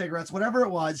coffee and cigarettes, whatever it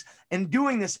was, and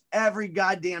doing this every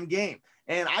goddamn game.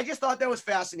 And I just thought that was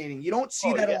fascinating. You don't see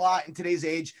a lot in today's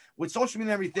age with social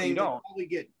media and everything. You probably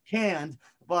get canned,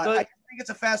 but I think it's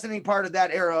a fascinating part of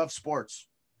that era of sports.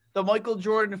 The Michael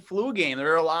Jordan flu game.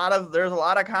 There's a lot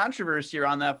of controversy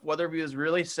around that, whether he was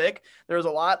really sick. There was a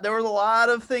lot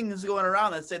of things going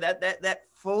around that say that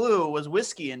flu was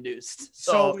whiskey induced.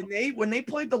 So when they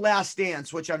played The Last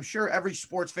Dance, which I'm sure every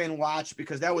sports fan watched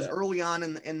because that was early on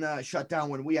in the shutdown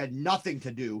when we had nothing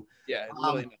to do. Yeah.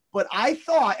 But I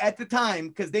thought at the time,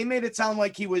 because they made it sound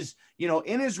like he was,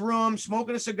 in his room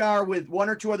smoking a cigar with one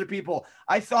or two other people.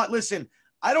 I thought, listen,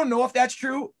 I don't know if that's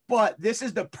true, but this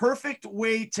is the perfect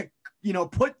way to,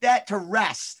 put that to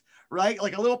rest, right?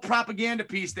 Like a little propaganda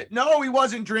piece that no, he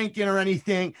wasn't drinking or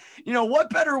anything.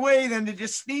 What better way than to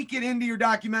just sneak it into your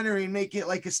documentary and make it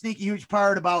like a sneaky huge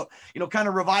part about, kind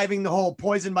of reviving the whole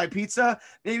poison by pizza.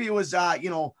 Maybe it was,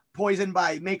 poisoned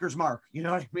by Maker's Mark. You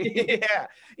know what I mean? Yeah.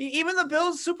 Even the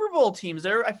Bills Super Bowl teams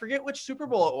there. I forget which Super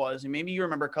Bowl it was. Maybe you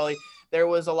remember, Cully. There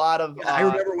was a lot of. I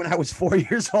remember when I was 4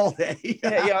 years old.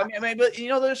 Yeah. I mean, but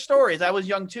there's stories. I was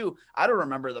young too. I don't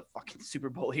remember the fucking Super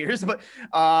Bowl years, but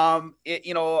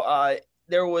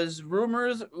there was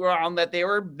rumors around that they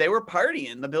were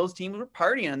partying. The Bills teams were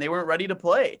partying and they weren't ready to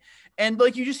play. And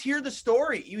like you just hear the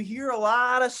story. You hear a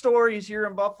lot of stories here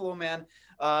in Buffalo, man.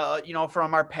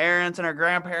 From our parents and our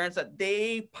grandparents that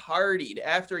they partied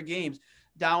after games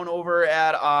down over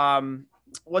at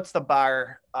what's the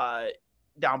bar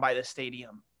down by the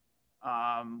stadium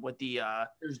with the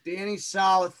there's Danny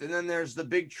South and then there's the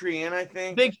Big Tree Inn, I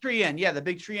think. Big Tree Inn, yeah, the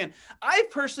Big Tree Inn. I've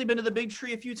personally been to the Big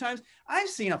Tree a few times. I've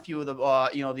seen a few of the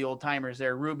the old timers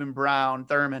there, Reuben Brown,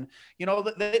 Thurman.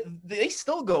 They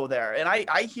still go there, and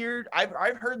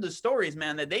I've heard the stories,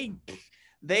 man, that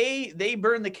they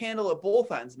burned the candle at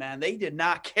both ends, man. They did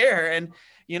not care. And,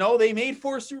 they made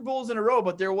 4 Super Bowls in a row,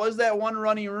 but there was that one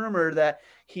running rumor that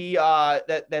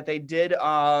they did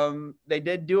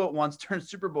do it once during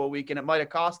Super Bowl week and it might've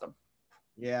cost them.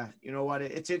 Yeah. You know what?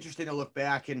 It's interesting to look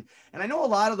back and I know a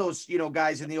lot of those,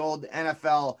 guys in the old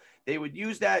NFL, they would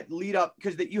use that lead up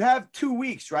because you have 2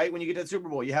 weeks, right? When you get to the Super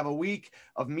Bowl, you have a week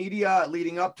of media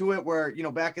leading up to it where,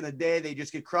 back in the day, they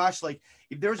just get crushed. Like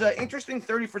if there's an interesting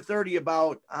 30 for 30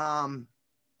 about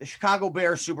the Chicago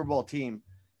Bears Super Bowl team.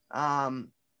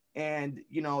 And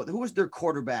who was their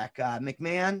quarterback?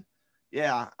 McMahon.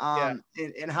 Yeah.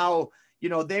 And how,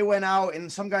 they went out and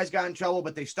some guys got in trouble,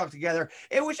 but they stuck together.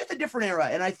 It was just a different era.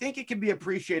 And I think it can be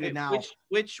appreciated now.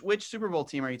 Which Super Bowl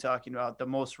team are you talking about? The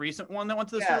most recent one that went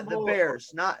to the Super Bowl? The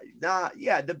Bears,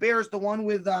 the Bears, the one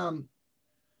with,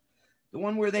 the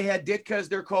one where they had Ditka as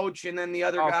their coach and then the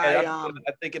other guy. I'm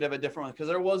thinking of a different one because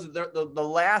there was the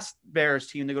last Bears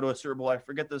team to go to a Super Bowl. I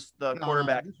forget the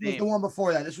quarterback this name. Was the one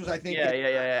before that. This was, I think,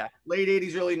 late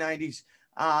 80s, early 90s.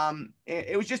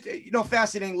 It was just,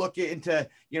 fascinating look into,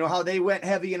 how they went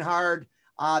heavy and hard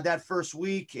that first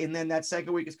week. And then that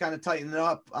second week is kind of tightening it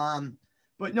up.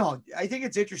 But no, I think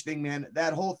it's interesting, man,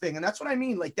 that whole thing. And that's what I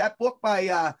mean. Like that book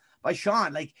by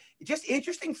Sean, like just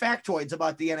interesting factoids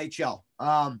about the NHL.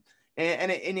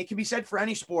 And it can be said for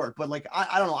any sport, but like,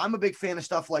 I don't know, I'm a big fan of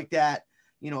stuff like that,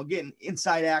 getting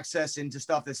inside access into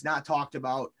stuff that's not talked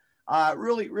about.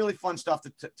 Really, really fun stuff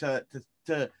to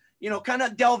kind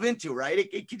of delve into, right?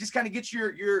 It just kind of gets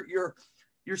your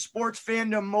sports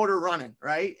fandom motor running,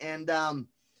 right? And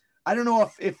I don't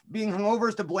know if being hungover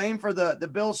is to blame for the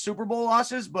Bills Super Bowl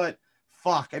losses, but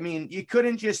fuck, I mean, you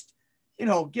couldn't just,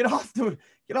 get off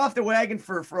the wagon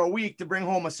for a week to bring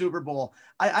home a Super Bowl.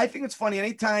 I think it's funny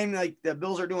anytime like the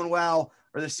Bills are doing well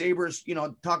or the Sabres,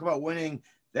 talk about winning.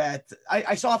 That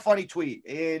I saw a funny tweet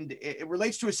and it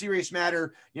relates to a serious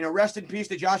matter. Rest in peace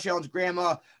to Josh Allen's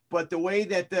grandma. But the way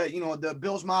that the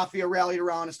Bills Mafia rallied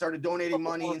around and started donating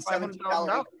money in $17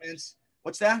 increments.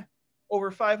 What's that?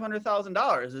 over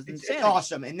 $500,000. It's insane. It's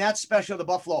awesome, and that's special to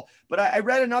Buffalo. But I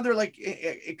read another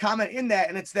a comment in that,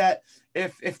 and it's that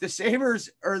if the Sabres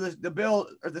or the Bill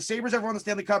or the Sabres ever won the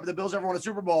Stanley Cup, or the Bills ever won a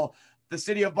Super Bowl, the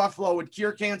city of Buffalo would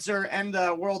cure cancer and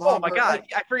the world. Oh my God!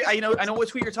 I forget. I know what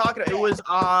tweet you're talking about. It was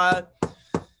I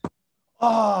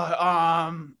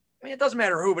mean, it doesn't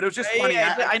matter who, but it was just funny.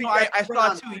 Yeah, I know. I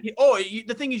saw it too.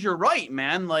 The thing is, you're right,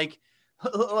 man. Like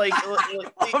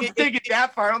I'm thinking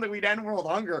that far. I don't think we'd end world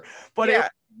hunger, but yeah,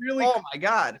 really. Oh my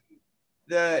God.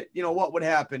 What would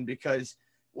happen, because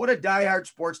what a diehard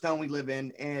sports town we live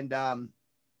in. And,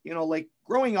 like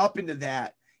growing up into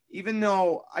that, even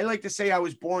though I like to say I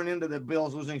was born into the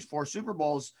Bills losing 4 Super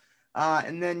Bowls.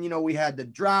 And then, we had the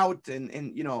drought and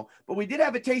but we did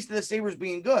have a taste of the Sabres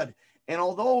being good. And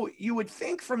although you would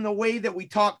think from the way that we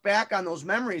talk back on those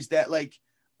memories that like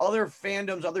other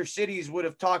fandoms, other cities would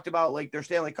have talked about like their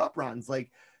Stanley Cup runs, like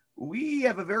we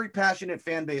have a very passionate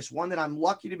fan base, one that I'm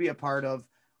lucky to be a part of,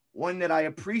 one that I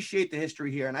appreciate the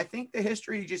history here. And I think the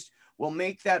history just will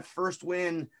make that first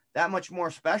win that much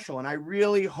more special. And I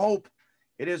really hope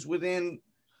it is within,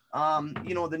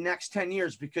 the next 10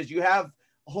 years, because you have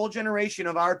a whole generation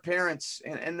of our parents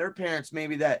and their parents,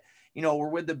 maybe that, were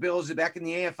with the Bills back in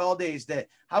the AFL days, that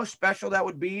how special that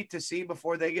would be to see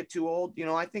before they get too old.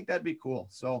 I think that'd be cool.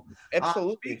 So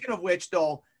absolutely. Speaking of which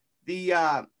though, the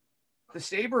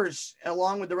Sabres,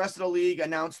 along with the rest of the league,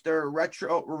 announced their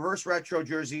reverse retro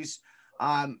jerseys.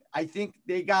 I think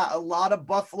they got a lot of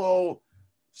Buffalo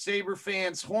Sabre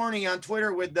fans horny on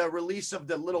Twitter with the release of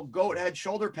the little goat head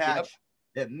shoulder patch.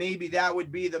 That maybe that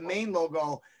would be the main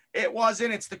logo. It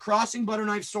wasn't. It's the crossing butter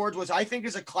knife swords, which I think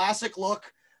is a classic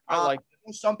look. I like.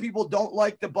 Some people don't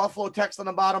like the Buffalo text on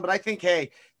the bottom, but I think,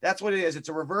 hey, that's what it is. It's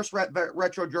a reverse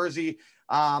retro jersey.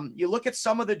 You look at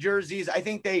some of the jerseys. I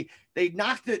think they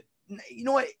knocked it. You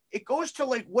know what? It goes to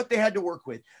like what they had to work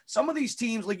with. Some of these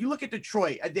teams, like you look at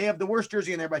Detroit, they have the worst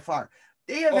jersey in there by far.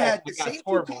 They have had the same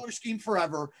color scheme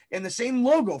forever and the same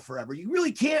logo forever. You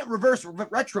really can't reverse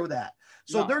retro that.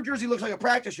 So their jersey looks like a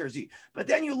practice jersey. But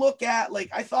then you look at, like,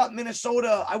 I thought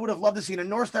Minnesota, I would have loved to see a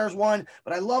North Stars one,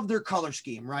 but I love their color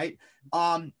scheme, right?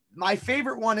 My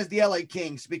favorite one is the LA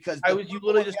Kings, because you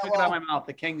literally just took it out of my mouth.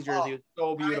 The Kings jersey is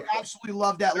so beautiful. I absolutely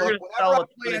love that look. Whenever I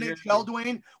play NHL,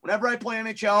 Dwayne, whenever I play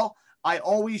NHL, I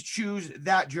always choose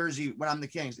that jersey when I'm the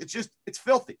Kings. It's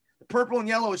filthy. The purple and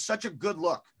yellow is such a good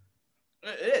look.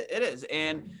 It is.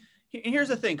 And here's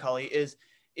the thing, Cully, is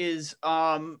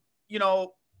for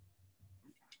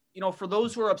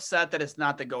those who are upset that it's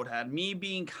not the goat head, me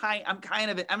being I'm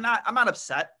not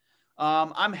upset.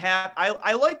 I'm happy.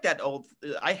 I like that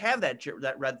I have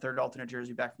that red third alternate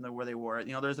jersey back from where they wore it.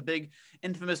 There's a big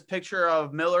infamous picture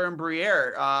of Miller and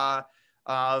Briere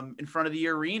in front of the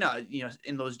arena,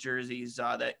 in those jerseys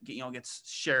that gets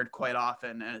shared quite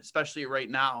often, and especially right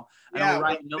now.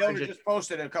 Yeah, Miller just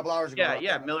posted it a couple hours ago.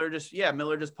 Yeah, Miller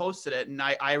just posted it, and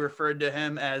I referred to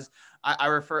him as I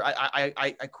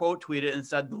quote tweeted and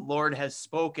said, "The Lord has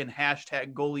spoken."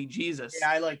 #goalie Jesus. Yeah,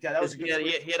 I like that. That was a good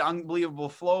he had unbelievable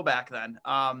flow back then.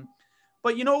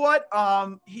 But you know what?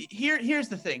 Here's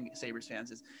the thing, Sabres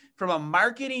fans, is from a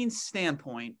marketing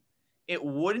standpoint, it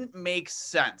wouldn't make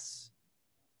sense.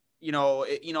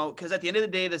 Because at the end of the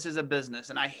day, this is a business,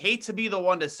 and I hate to be the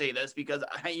one to say this because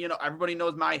everybody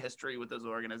knows my history with this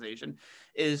organization.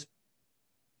 Is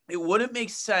it wouldn't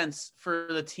make sense for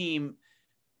the team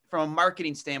from a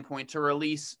marketing standpoint to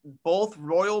release both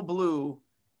royal blue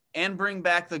and bring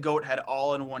back the goat head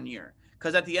all in one year.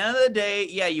 Because at the end of the day,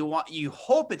 yeah, you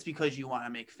hope it's because you want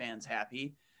to make fans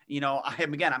happy.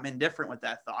 I'm indifferent with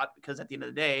that thought, because at the end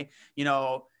of the day,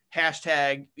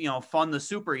 fund the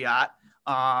super yacht.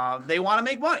 They want to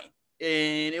make money,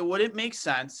 and it wouldn't make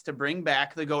sense to bring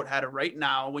back the goat head right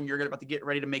now when you're about to get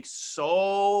ready to make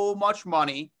so much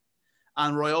money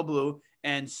on royal blue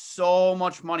and so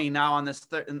much money now on this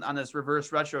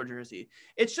reverse retro jersey.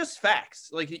 It's just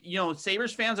facts. Like,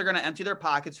 Sabres fans are going to empty their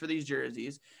pockets for these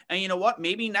jerseys. And you know what?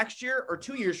 Maybe next year or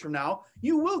 2 years from now,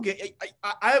 you will get,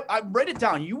 I write it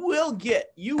down. You will get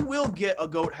a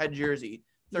goat head jersey.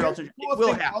 About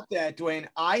that, Dwayne.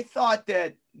 I thought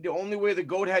that the only way the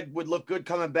goat head would look good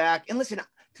coming back, and listen,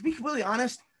 to be completely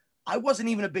honest, I wasn't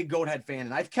even a big goat head fan,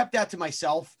 and I've kept that to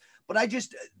myself, but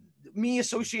me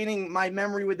associating my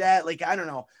memory with that, like, I don't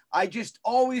know, I just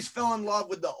always fell in love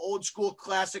with the old school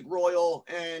classic royal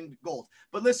and gold.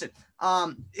 But listen,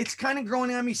 it's kind of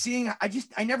growing on me seeing,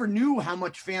 I never knew how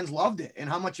much fans loved it and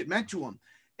how much it meant to them.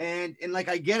 And like,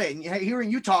 I get it. And hearing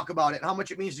you talk about it and how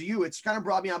much it means to you, it's kind of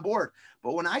brought me on board.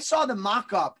 But when I saw the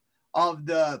mock-up of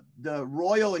the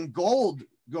royal and gold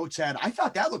goat's head, I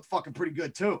thought that looked fucking pretty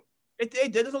good too.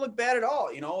 It doesn't look bad at all.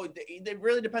 It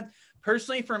really depends.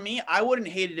 Personally, for me, I wouldn't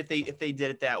hate it if they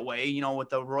did it that way, with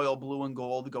the royal blue and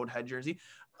gold, the goat head jersey.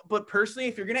 But personally,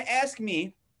 if you're going to ask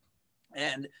me,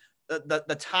 and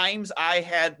the times I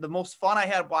had, the most fun I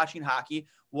had watching hockey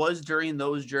was during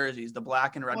those jerseys, the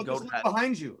black and red goat head.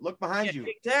 Look behind you.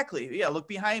 Exactly. Yeah, look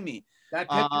behind me. That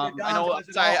picture I know.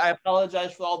 I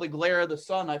apologize for all the glare of the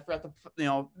sun. I forgot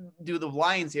to do the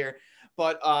lines here,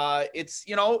 but it's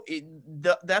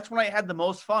that's when I had the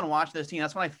most fun watching this team.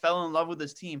 That's when I fell in love with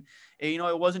this team. And,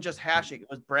 it wasn't just Hasek. It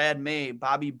was Brad May,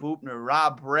 Bobby Boopner,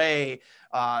 Rob Ray,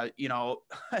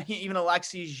 even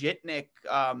Alexei Zhitnik.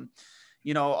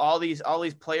 All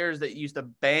these players that used to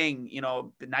bang,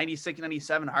 the 96,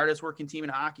 97 hardest working team in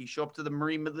hockey, show up to the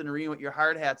Marine Midland Arena with your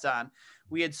hard hats on.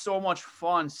 We had so much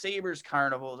fun, Sabres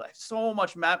carnivals, so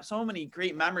many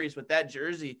great memories with that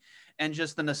jersey, and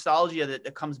just the nostalgia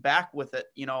that comes back with it.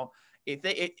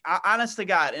 Honest to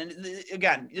God, and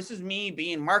again, this is me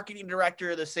being marketing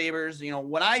director of the Sabres.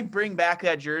 When I bring back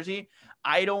that jersey,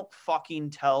 I don't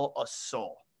fucking tell a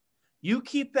soul. You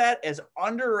keep that as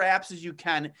under wraps as you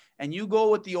can, and you go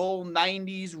with the old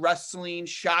 90s wrestling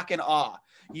shock and awe.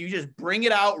 You just bring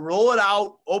it out, roll it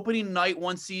out, opening night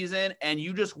one season, and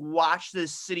you just watch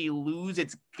this city lose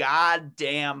its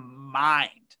goddamn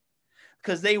mind.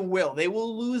 Because they will. They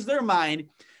will lose their mind,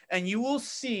 and you will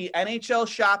see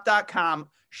NHLshop.com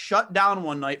shut down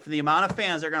one night for the amount of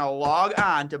fans that are going to log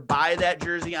on to buy that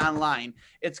jersey online.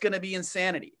 It's going to be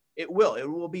insanity. It will. It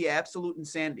will be absolute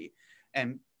insanity.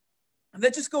 And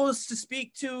that just goes to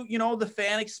speak to, the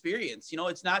fan experience.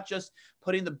 It's not just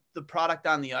putting the product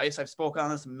on the ice. I've spoken on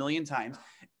this a million times.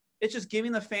 It's just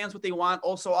giving the fans what they want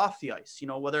also off the ice,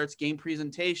 whether it's game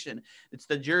presentation, it's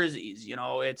the jerseys,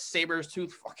 it's Sabres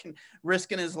Tooth fucking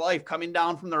risking his life coming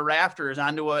down from the rafters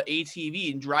onto a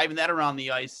ATV and driving that around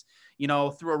the ice,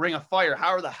 through a ring of fire,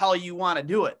 however the hell you want to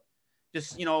do it.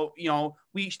 Just,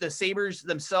 the Sabres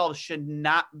themselves should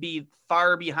not be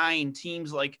far behind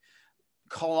teams like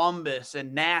Columbus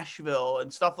and Nashville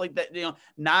and stuff like that,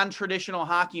 non-traditional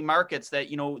hockey markets that,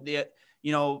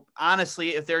 honestly,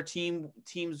 if their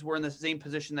teams were in the same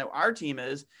position that our team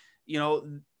is,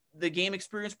 the game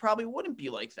experience probably wouldn't be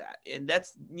like that. And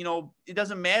that's, it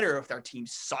doesn't matter if our team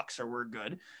sucks or we're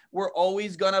good. We're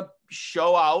always going to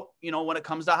show out, when it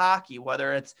comes to hockey,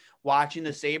 whether it's watching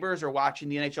the Sabres or watching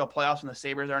the NHL playoffs when the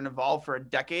Sabres aren't involved for a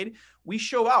decade, we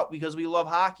show out because we love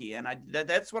hockey. And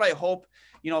that's what I hope,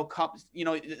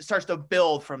 it starts to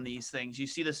build from these things. You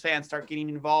see this fans start getting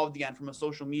involved again from a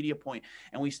social media point,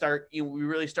 and we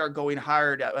really start going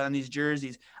hard on these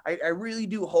jerseys. I really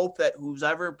do hope that who's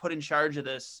ever put in charge of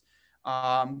this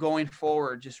going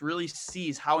forward just really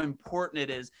sees how important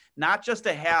it is, not just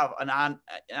to have an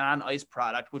on-ice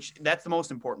product, which that's the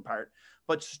most important part,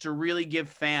 but just to really give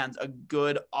fans a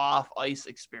good off-ice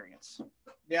experience.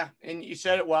 Yeah, and you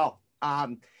said it well.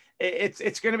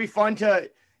 It's going to be fun to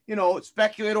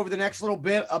speculate over the next little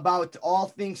bit about all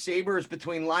things Sabres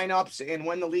between lineups and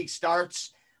when the league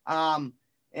starts. You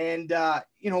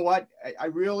know what? I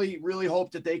really, really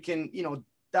hope that they can,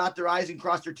 dot their I's and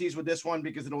cross their T's with this one,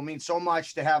 because it'll mean so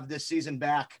much to have this season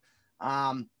back.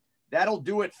 That'll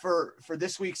do it for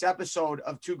this week's episode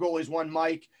of Two Goalies, One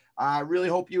Mic. I really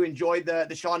hope you enjoyed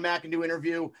the Sean McIndoe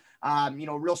interview.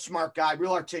 Real smart guy,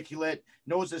 real articulate,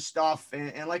 knows his stuff.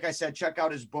 And like I said, check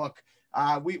out his book.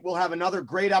 We'll have another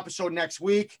great episode next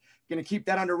week. Going to keep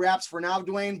that under wraps for now,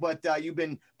 Dwayne, but you've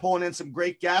been pulling in some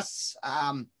great guests.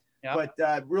 But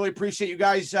really appreciate you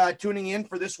guys tuning in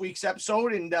for this week's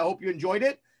episode, and hope you enjoyed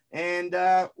it. And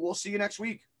we'll see you next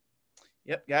week.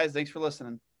 Yep, guys, thanks for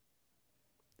listening.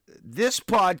 This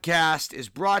podcast is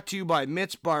brought to you by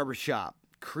Mitt's Barbershop,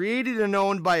 created and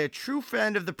owned by a true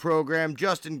friend of the program,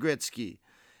 Justin Gritsky.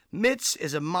 Mitt's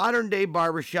is a modern-day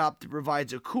barbershop that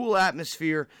provides a cool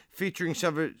atmosphere featuring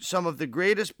some of the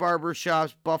greatest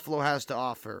barbershops Buffalo has to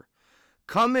offer.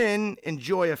 Come in,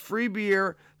 enjoy a free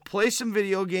beer, play some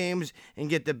video games, and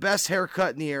get the best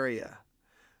haircut in the area.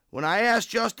 When I asked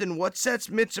Justin what sets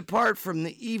Mitt's apart from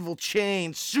the evil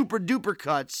chain super-duper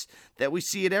cuts that we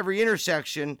see at every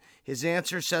intersection, his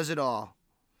answer says it all.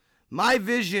 My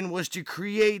vision was to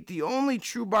create the only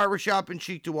true barbershop in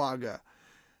Cheektowaga.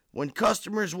 When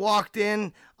customers walked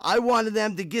in, I wanted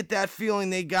them to get that feeling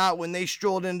they got when they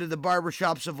strolled into the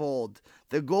barbershops of old,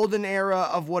 the golden era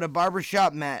of what a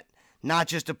barbershop meant, not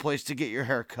just a place to get your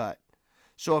hair cut.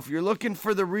 So if you're looking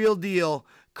for the real deal,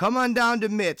 come on down to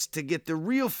Mitt's to get the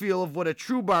real feel of what a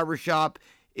true barbershop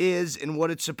is and what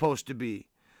it's supposed to be.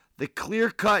 The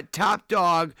clear-cut top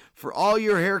dog for all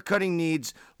your hair cutting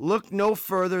needs. Look no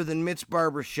further than Mitt's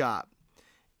Barbershop.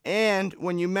 And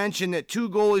when you mention that Two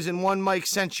Goalies and One Mic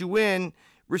sent you in,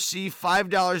 receive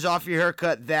 $5 off your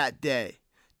haircut that day.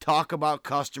 Talk about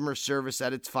customer service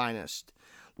at its finest.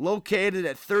 Located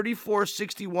at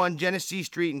 3461 Genesee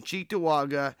Street in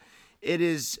Cheektowaga, it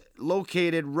is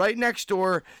located right next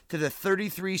door to the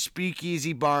 33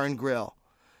 Speakeasy Bar and Grill.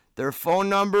 Their phone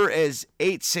number is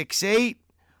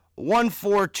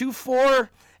 868-1424,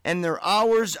 and their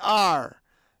hours are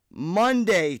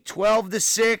Monday, 12 to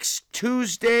 6,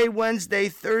 Tuesday, Wednesday,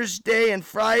 Thursday, and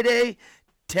Friday,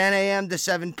 10 a.m. to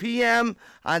 7 p.m.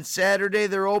 On Saturday,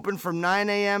 they're open from 9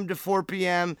 a.m. to 4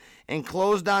 p.m. and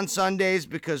closed on Sundays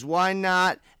because why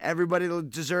not? Everybody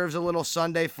deserves a little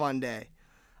Sunday fun day.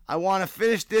 I want to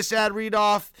finish this ad read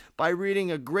off by reading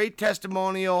a great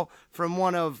testimonial from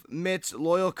one of Mitt's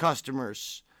loyal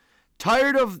customers.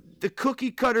 Tired of the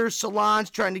cookie cutter salons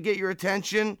trying to get your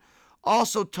attention?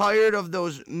 Also tired of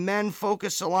those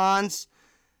men-focused salons?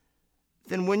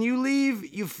 Then when you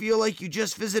leave, you feel like you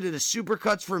just visited a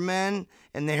Supercuts for men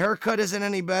and the haircut isn't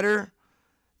any better?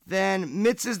 Then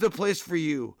Mitt's is the place for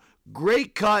you.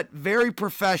 Great cut, very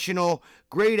professional,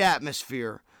 great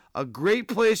atmosphere. A great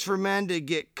place for men to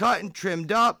get cut and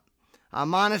trimmed up.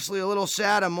 I'm honestly a little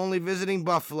sad I'm only visiting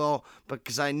Buffalo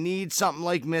because I need something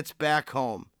like Mitt's back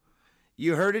home.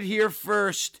 You heard it here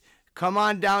first. Come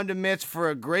on down to Mitt's for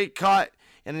a great cut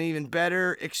and an even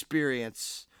better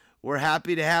experience. We're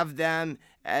happy to have them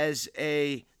as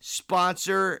a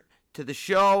sponsor to the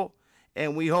show,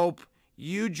 and we hope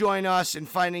you join us in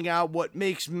finding out what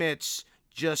makes Mitt's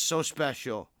just so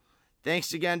special.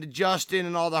 Thanks again to Justin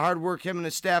and all the hard work him and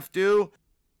his staff do.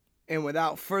 And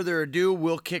without further ado,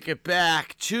 we'll kick it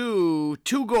back to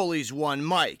Two Goalies, One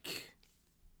Mike.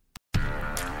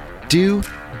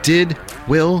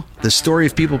 Will, the Story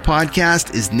of People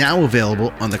podcast is now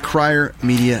available on the Crier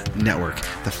Media Network.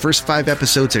 The first 5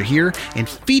 episodes are here and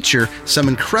feature some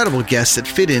incredible guests that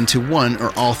fit into one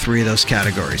or all 3 of those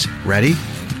categories. Ready?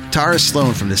 Tara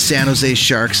Sloan from the San Jose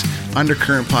Sharks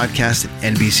Undercurrent podcast at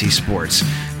NBC Sports.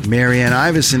 Marianne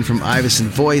Iveson from Iveson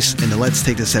Voice and the Let's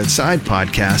Take This Outside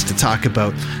podcast to talk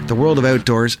about the world of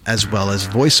outdoors as well as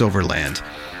voiceover land.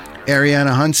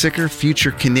 Ariana Hunsicker,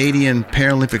 future Canadian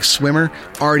Paralympic swimmer,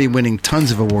 already winning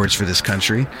tons of awards for this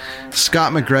country.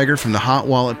 Scott McGregor from the Hot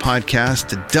Wallet podcast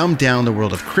to dumb down the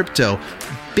world of crypto,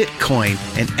 Bitcoin,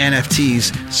 and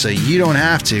NFTs so you don't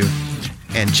have to.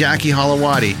 And Jackie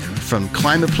Holowati from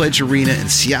Climate Pledge Arena in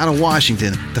Seattle,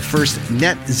 Washington, the first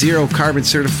net zero carbon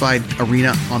certified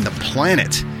arena on the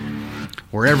planet.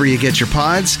 Wherever you get your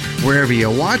pods, wherever you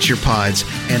watch your pods,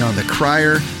 and on the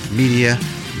Crier Media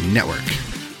Network.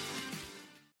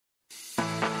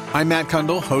 I'm Matt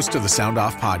Kundle, host of the Sound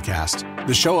Off Podcast,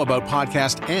 the show about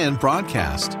podcast and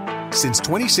broadcast. Since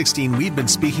 2016, we've been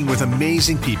speaking with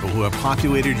amazing people who have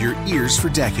populated your ears for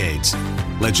decades.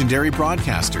 Legendary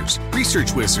broadcasters,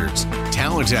 research wizards,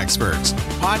 talent experts,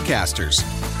 podcasters,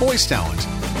 voice talent.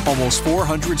 Almost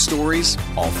 400 stories,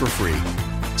 all for free.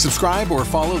 Subscribe or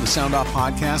follow the Sound Off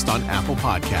Podcast on Apple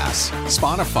Podcasts,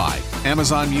 Spotify,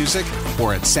 Amazon Music,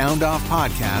 or at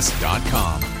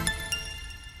soundoffpodcast.com.